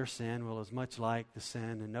 what was their sin? Well, it was much like the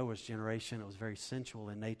sin in Noah's generation. It was very sensual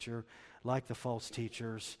in nature, like the false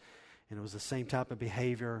teachers, and it was the same type of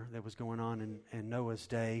behavior that was going on in Noah's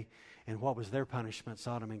day. And what was their punishment,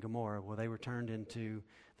 Sodom and Gomorrah? Well, they were turned into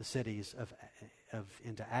the cities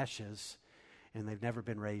into ashes, and they've never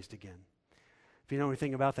been raised again. If you know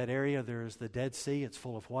anything about that area, there's the Dead Sea. It's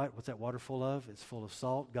full of what? What's that water full of? It's full of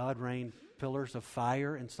salt. God rained pillars of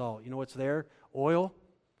fire and salt. You know what's there? Oil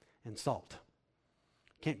and salt.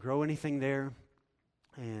 Can't grow anything there,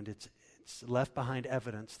 and it's left behind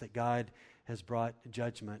evidence that God has brought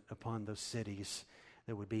judgment upon those cities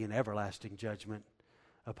that would be an everlasting judgment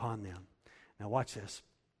upon them. Now watch this.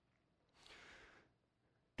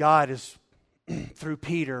 God is, through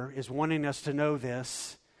Peter, is wanting us to know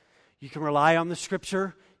this. You can rely on the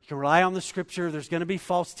Scripture. You can rely on the Scripture. There's going to be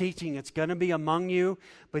false teaching. It's going to be among you.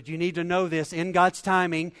 But you need to know this. In God's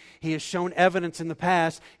timing, He has shown evidence in the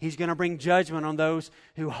past. He's going to bring judgment on those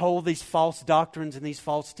who hold these false doctrines and these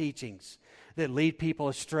false teachings that lead people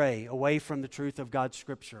astray, away from the truth of God's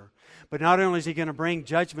Scripture. But not only is He going to bring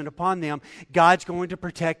judgment upon them, God's going to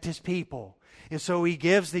protect His people. And so He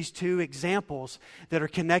gives these 2 examples that are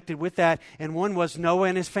connected with that. And one was Noah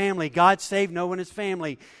and his family. God saved Noah and his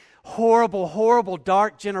family. Horrible, horrible,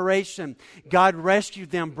 dark generation. God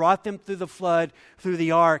rescued them, brought them through the flood, through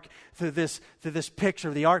the ark, through this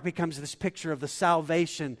picture. The ark becomes this picture of the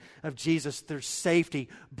salvation of Jesus, their safety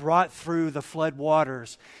brought through the flood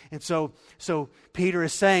waters. And so Peter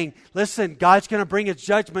is saying, listen, God's going to bring His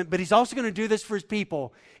judgment, but He's also going to do this for His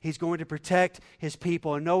people. He's going to protect His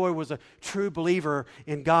people. And Noah was a true believer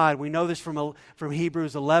in God. We know this from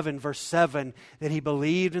Hebrews 11, verse 7, that he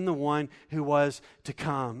believed in the one who was to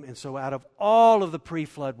come. And so out of all of the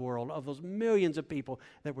pre-flood world, of those millions of people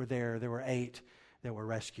that were there were 8 that were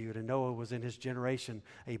rescued. And Noah was in his generation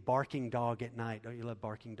a barking dog at night. Don't you love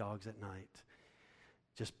barking dogs at night?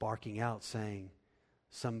 Just barking out saying,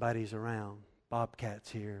 somebody's around.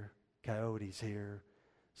 Bobcat's here. Coyote's here.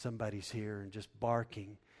 Somebody's here, and just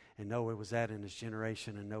barking. And Noah was that in his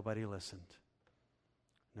generation, and nobody listened.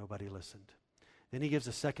 Nobody listened. Then he gives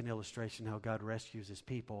a second illustration how God rescues His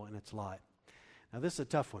people, and it's Lot. Now this is a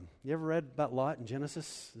tough one. You ever read about Lot in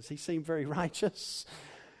Genesis? Does he seem very righteous?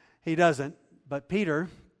 He doesn't. But Peter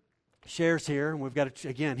shares here, and we've got to,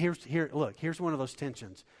 again, here's one of those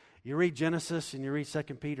tensions. You read Genesis and you read 2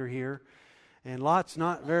 Peter here, and Lot's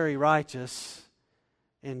not very righteous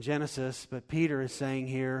in Genesis, but Peter is saying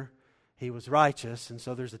here he was righteous, and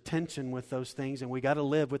so there's a tension with those things, and we got to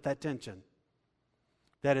live with that tension.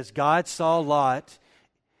 That as God saw Lot,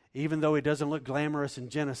 even though he doesn't look glamorous in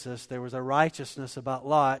Genesis, there was a righteousness about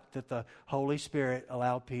Lot that the Holy Spirit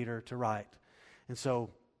allowed Peter to write. And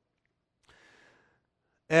so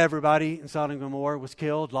everybody in Sodom and Gomorrah was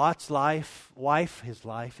killed. Lot's his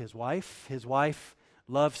wife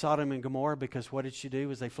loved Sodom and Gomorrah because what did she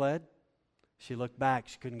do as they fled? She looked back.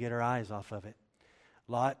 She couldn't get her eyes off of it.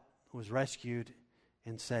 Lot was rescued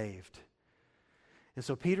and saved. And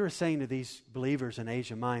so Peter is saying to these believers in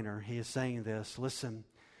Asia Minor, he is saying this, listen,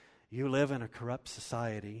 you live in a corrupt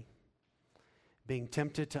society, being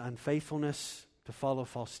tempted to unfaithfulness, to follow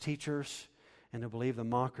false teachers, and to believe the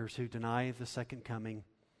mockers who deny the second coming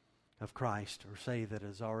of Christ, or say that it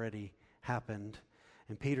has already happened.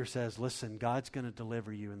 And Peter says, listen, God's going to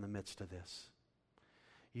deliver you in the midst of this.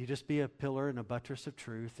 You just be a pillar and a buttress of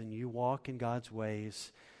truth, and you walk in God's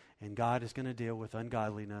ways, and God is going to deal with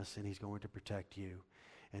ungodliness, and He's going to protect you.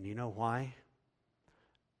 And you know why?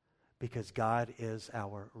 Because God is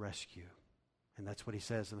our rescue. And that's what he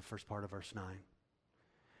says in the first part of verse 9.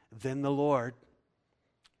 Then the Lord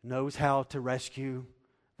knows how to rescue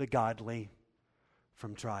the godly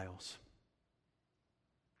from trials.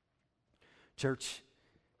 Church,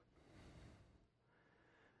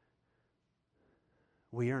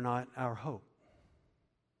 we are not our hope.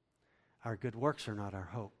 Our good works are not our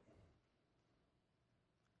hope.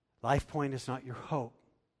 Life Point is not your hope.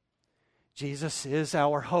 Jesus is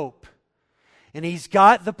our hope. And He's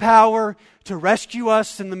got the power to rescue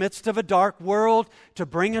us in the midst of a dark world, to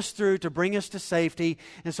bring us through, to bring us to safety.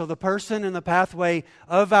 And so the person in the pathway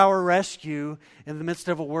of our rescue in the midst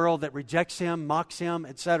of a world that rejects Him, mocks Him,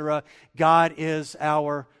 etc., God is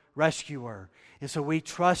our rescuer. And so we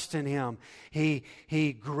trust in Him.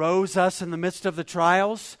 He grows us in the midst of the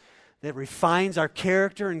trials, that refines our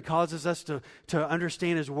character and causes us to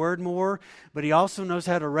understand His Word more. But He also knows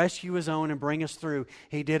how to rescue His own and bring us through.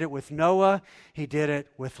 He did it with Noah. He did it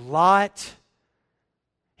with Lot.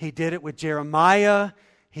 He did it with Jeremiah.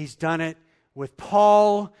 He's done it with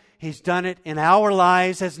Paul. He's done it in our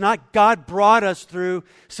lives. Has not God brought us through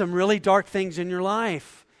some really dark things in your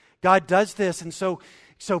life? God does this. And so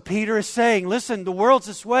Peter is saying, listen, the world's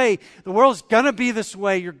this way. The world's going to be this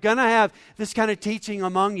way. You're going to have this kind of teaching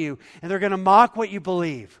among you. And they're going to mock what you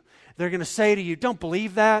believe. They're going to say to you, don't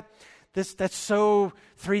believe that. That's so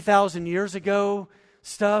 3,000 years ago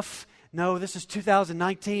stuff. No, this is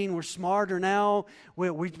 2019. We're smarter now.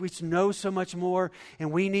 We know so much more.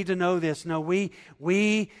 And we need to know this. No,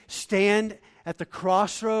 we stand at the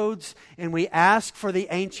crossroads and we ask for the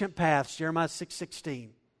ancient paths. Jeremiah 6:16.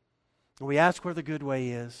 We ask where the good way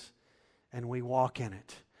is, and we walk in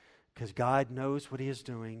it. Because God knows what He is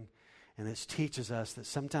doing, and this teaches us that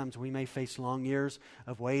sometimes we may face long years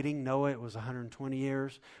of waiting. Noah, it was 120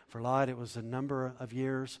 years. For Lot, it was a number of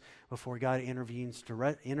years before God intervenes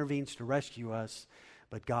to rescue us.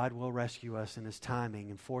 But God will rescue us in His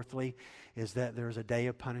timing. And fourthly, is that there's a day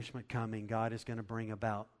of punishment coming. God is going to bring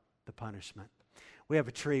about the punishment. We have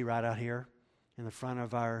a tree right out here in the front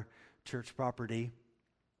of our church property.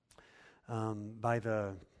 By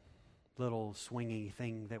the little swingy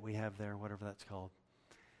thing that we have there, whatever that's called.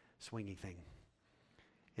 Swingy thing.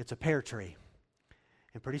 It's a pear tree.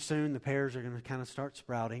 And pretty soon the pears are going to kind of start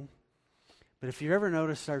sprouting. But if you ever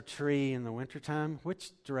noticed our tree in the wintertime,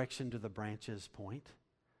 which direction do the branches point?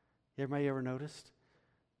 Everybody ever noticed?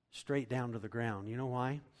 Straight down to the ground. You know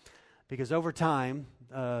why? Because over time,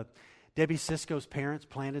 Debbie Sisko's parents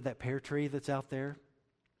planted that pear tree that's out there.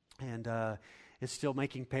 And it's still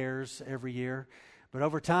making pears every year. But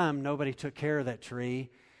over time, nobody took care of that tree.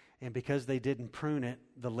 And because they didn't prune it,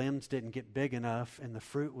 the limbs didn't get big enough. And the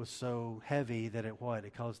fruit was so heavy that it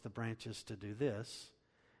caused the branches to do this.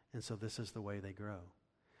 And so this is the way they grow.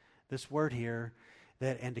 This word here,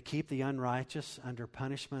 and to keep the unrighteous under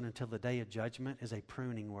punishment until the day of judgment, is a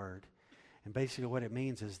pruning word. And basically what it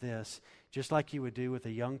means is this. Just like you would do with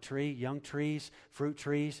a young trees, fruit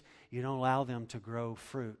trees, you don't allow them to grow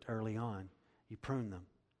fruit early on. You prune them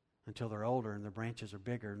until they're older and their branches are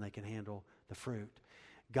bigger and they can handle the fruit.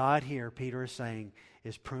 God here, Peter is saying,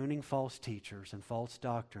 is pruning false teachers and false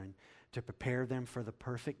doctrine to prepare them for the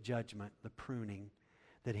perfect judgment, the pruning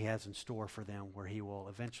that He has in store for them, where He will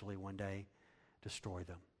eventually one day destroy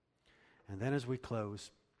them. And then as we close,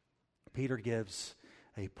 Peter gives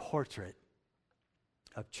a portrait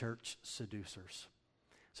of church seducers.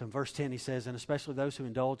 So in verse 10 he says, and especially those who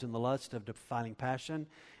indulge in the lust of defiling passion,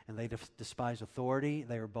 and they despise authority.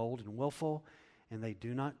 They are bold and willful, and they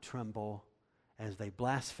do not tremble as they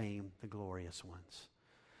blaspheme the glorious ones.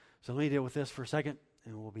 So let me deal with this for a second,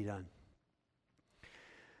 and we'll be done.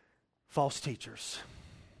 False teachers.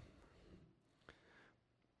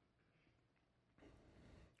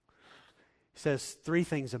 He says 3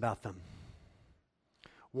 things about them.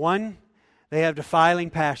 1, they have defiling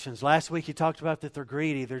passions. Last week he talked about that they're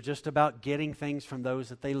greedy. They're just about getting things from those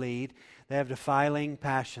that they lead. They have defiling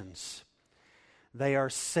passions. They are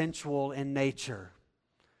sensual in nature.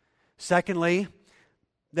 Secondly,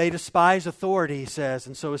 they despise authority, he says.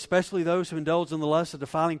 And so especially those who indulge in the lust of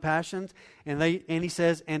defiling passions, and he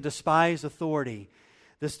says, and despise authority.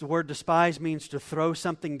 The word despise means to throw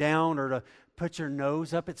something down or to put your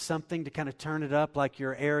nose up at something, to kind of turn it up like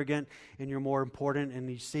you're arrogant and you're more important and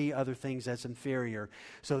you see other things as inferior.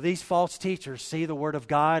 So these false teachers see the Word of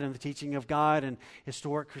God and the teaching of God and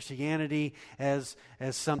historic Christianity as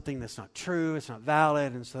something that's not true, it's not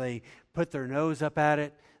valid, and so they put their nose up at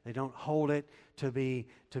it. They don't hold it to be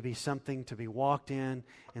something to be walked in,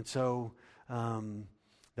 and so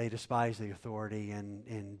they despise the authority,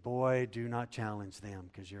 and boy, do not challenge them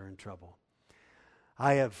because you're in trouble.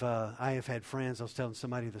 I have had friends. I was telling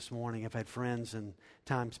somebody this morning. I've had friends in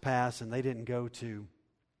times past, and they didn't go to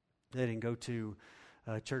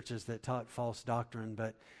churches that taught false doctrine,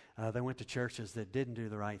 but they went to churches that didn't do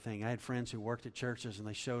the right thing. I had friends who worked at churches, and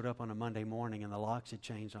they showed up on a Monday morning, and the locks had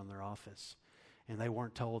changed on their office, and they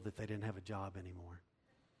weren't told that they didn't have a job anymore.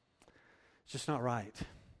 It's just not right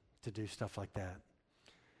to do stuff like that.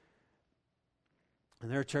 And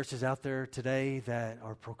there are churches out there today that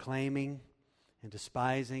are proclaiming and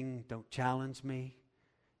despising, don't challenge me,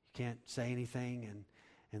 you can't say anything,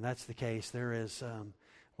 and that's the case. There is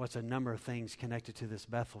what's a number of things connected to this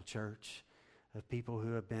Bethel church of people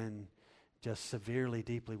who have been just severely,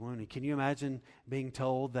 deeply wounded. Can you imagine being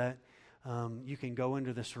told that you can go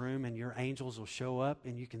into this room and your angels will show up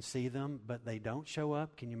and you can see them, but they don't show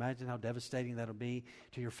up? Can you imagine how devastating that'll be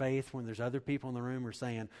to your faith when there's other people in the room who are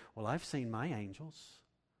saying, well, I've seen my angels.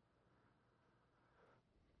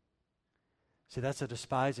 See, that's a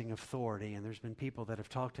despising of authority, and there's been people that have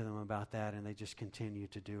talked to them about that, and they just continue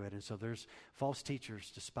to do it. And so there's false teachers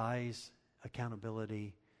despise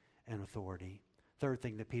accountability and authority. Third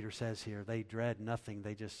thing that Peter says here, they dread nothing.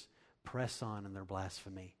 They just press on in their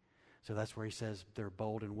blasphemy. So that's where he says they're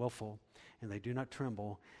bold and willful, and they do not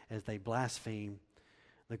tremble as they blaspheme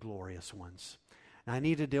the glorious ones. Now, I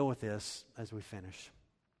need to deal with this as we finish.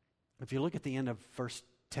 If you look at the end of verse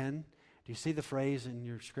 10, do you see the phrase in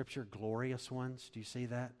your scripture, glorious ones? Do you see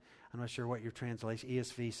that? I'm not sure what your translation,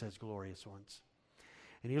 ESV says glorious ones.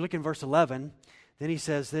 And you look in verse 11, then he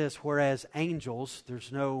says this, whereas angels,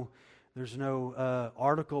 there's no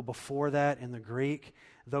article before that in the Greek,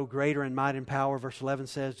 though greater in might and power, verse 11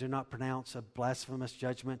 says, do not pronounce a blasphemous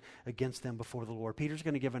judgment against them before the Lord. Peter's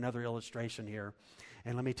going to give another illustration here,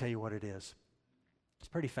 and let me tell you what it is. It's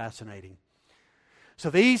pretty fascinating.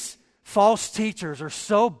 So these false teachers are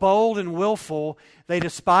so bold and willful, they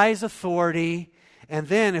despise authority. And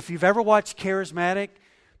then, if you've ever watched charismatic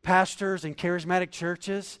pastors and charismatic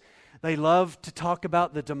churches, they love to talk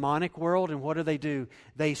about the demonic world, and what do?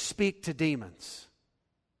 They speak to demons.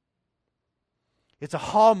 It's a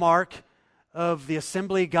hallmark of the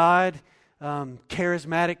Assembly of God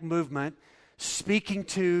charismatic movement, speaking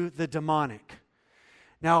to the demonic.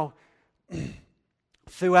 Now,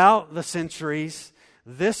 throughout the centuries,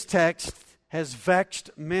 this text has vexed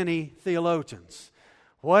many theologians.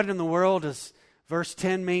 What in the world does verse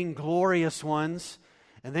 10 mean, glorious ones?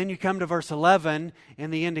 And then you come to verse 11,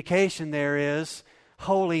 and the indication there is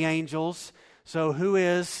holy angels. So who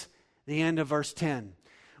is the end of verse 10?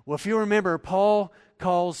 Well, if you remember, Paul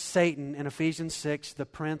calls Satan in Ephesians 6 the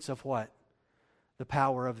prince of what? The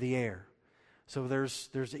power of the air. So there's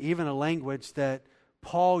even a language that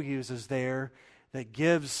Paul uses there that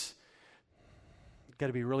gives, got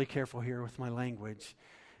to be really careful here with my language,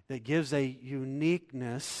 that gives a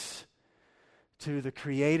uniqueness to the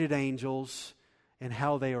created angels and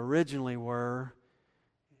how they originally were,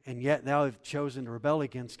 and yet now they've chosen to rebel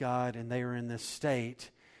against God, and they are in this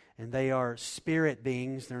state, and they are spirit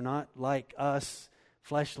beings. They're not like us,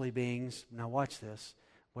 fleshly beings. Now watch this.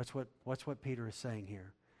 Watch what Peter is saying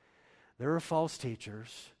here. There are false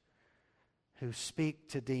teachers who speak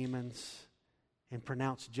to demons and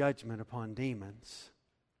pronounce judgment upon demons.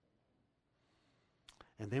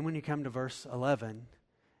 And then when you come to verse 11,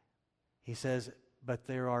 he says, but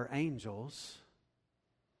there are angels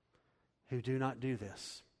who do not do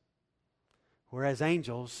this. Whereas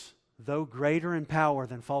angels, though greater in power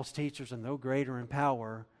than false teachers and though greater in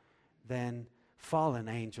power than fallen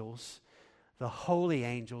angels, the holy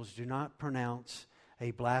angels do not pronounce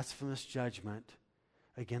a blasphemous judgment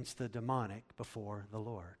against the demonic before the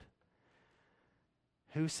Lord.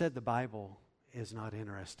 Who said the Bible is not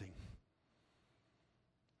interesting?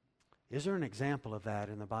 Is there an example of that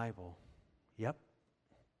in the Bible? Yep.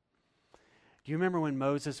 Do you remember when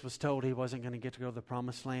Moses was told he wasn't going to get to go to the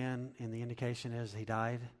promised land, and the indication is he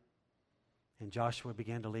died? And Joshua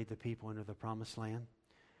began to lead the people into the promised land?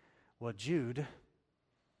 Well, Jude,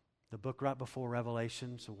 the book right before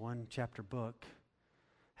Revelation, it's a one-chapter book,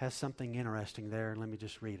 has something interesting there. Let me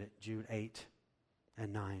just read it. Jude 8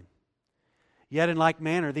 and 9. Yet in like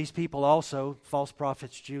manner, these people also, false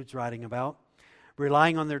prophets Jude's writing about,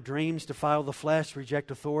 relying on their dreams, defile the flesh,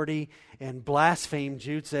 reject authority, and blaspheme,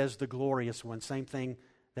 Jude says, the glorious one. Same thing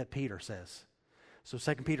that Peter says. So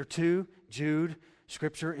 2 Peter 2, Jude,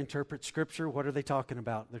 Scripture interprets Scripture. What are they talking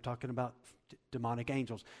about? They're talking about demonic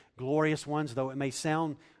angels. Glorious ones, though it may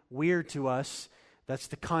sound weird to us, that's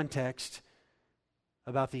the context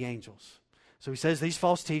about the angels. So he says these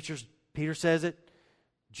false teachers, Peter says it,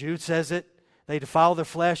 Jude says it, they defile their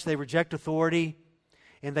flesh, they reject authority,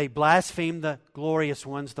 and they blaspheme the glorious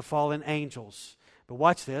ones, the fallen angels. But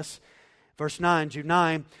watch this. Verse 9, Jude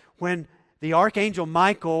 9, when the archangel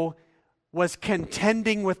Michael was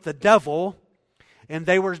contending with the devil, and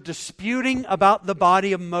they were disputing about the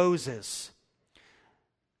body of Moses,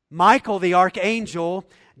 Michael, the archangel,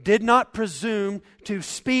 did not presume to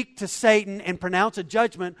speak to Satan and pronounce a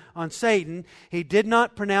judgment on Satan. He did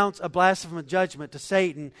not pronounce a blasphemous judgment to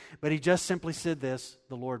Satan, but he just simply said this: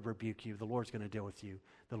 the Lord rebuke you. The Lord's going to deal with you.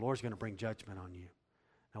 The Lord's going to bring judgment on you.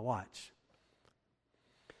 Now watch.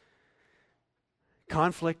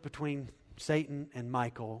 Conflict between Satan and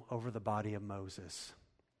Michael over the body of Moses.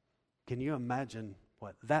 Can you imagine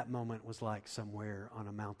what that moment was like somewhere on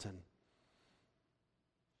a mountain?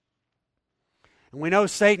 And we know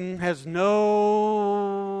Satan has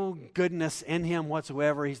no goodness in him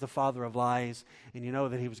whatsoever. He's the father of lies. And you know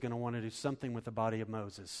that he was going to want to do something with the body of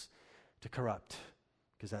Moses to corrupt,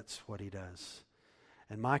 because that's what he does.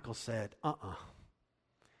 And Michael said,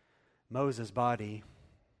 Moses' body,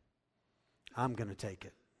 I'm going to take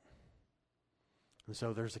it. And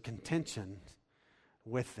so there's a contention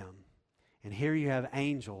with them. And here you have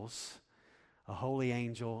angels, a holy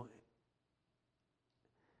angel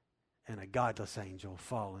and a godless angel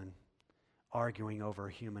fallen, arguing over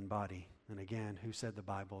a human body. And again, who said the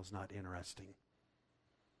Bible is not interesting?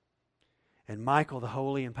 And Michael, the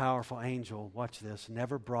holy and powerful angel, watch this,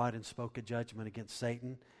 never brought and spoke a judgment against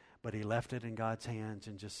Satan, but he left it in God's hands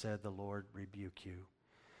and just said, the Lord rebuke you.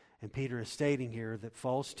 And Peter is stating here that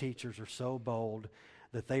false teachers are so bold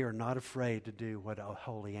that they are not afraid to do what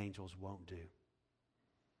holy angels won't do.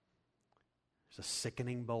 There's a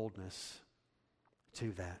sickening boldness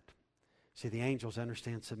to that. See, the angels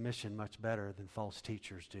understand submission much better than false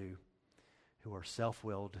teachers do, who are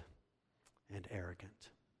self-willed and arrogant.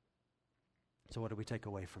 So what do we take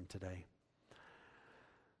away from today?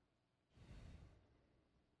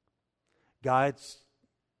 God's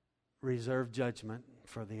reserved judgment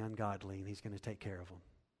for the ungodly, and He's going to take care of them.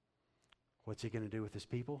 What's He going to do with His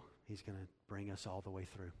people? He's going to bring us all the way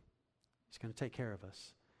through. He's going to take care of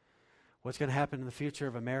us. What's going to happen in the future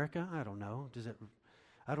of America? I don't know.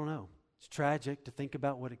 I don't know. It's tragic to think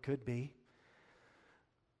about what it could be.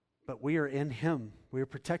 But we are in Him. We are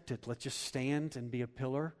protected. Let's just stand and be a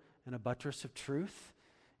pillar and a buttress of truth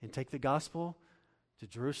and take the gospel to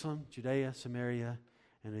Jerusalem, Judea, Samaria,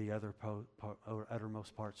 and the other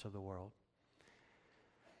uttermost parts of the world.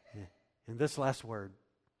 And this last word,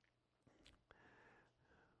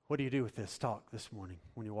 what do you do with this talk this morning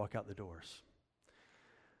when you walk out the doors?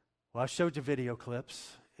 Well, I showed you video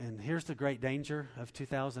clips, and here's the great danger of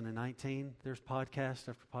 2019. There's podcast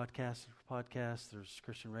after podcast after podcast. There's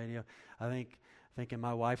Christian radio. I think in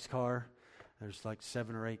my wife's car, there's like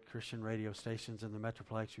 7 or 8 Christian radio stations in the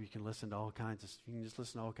Metroplex where you can listen to all kinds of. You can just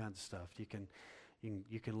listen to all kinds of stuff.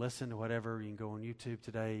 You can listen to whatever. You can go on YouTube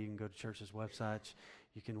today. You can go to churches' websites.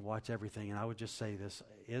 You can watch everything. And I would just say this: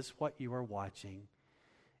 is what you are watching,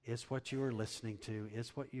 is what you are listening to, is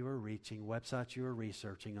what you are reaching, websites you are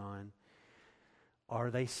researching on,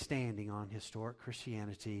 are they standing on historic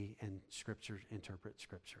Christianity and Scripture, interpret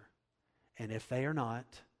Scripture? And if they are not,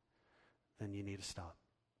 then you need to stop.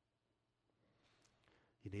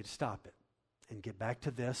 You need to stop it and get back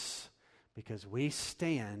to this, because we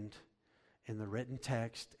stand in the written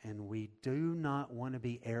text and we do not want to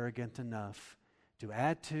be arrogant enough to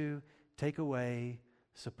add to, take away,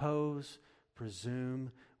 suppose,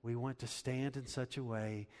 presume. We want to stand in such a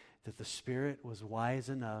way that the Spirit was wise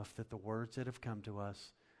enough that the words that have come to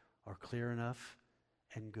us are clear enough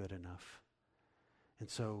and good enough. And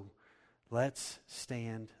so let's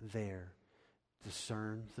stand there,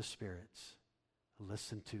 discern the spirits.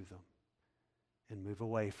 listen to them, and move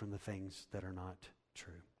away from the things that are not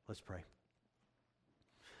true. Let's pray.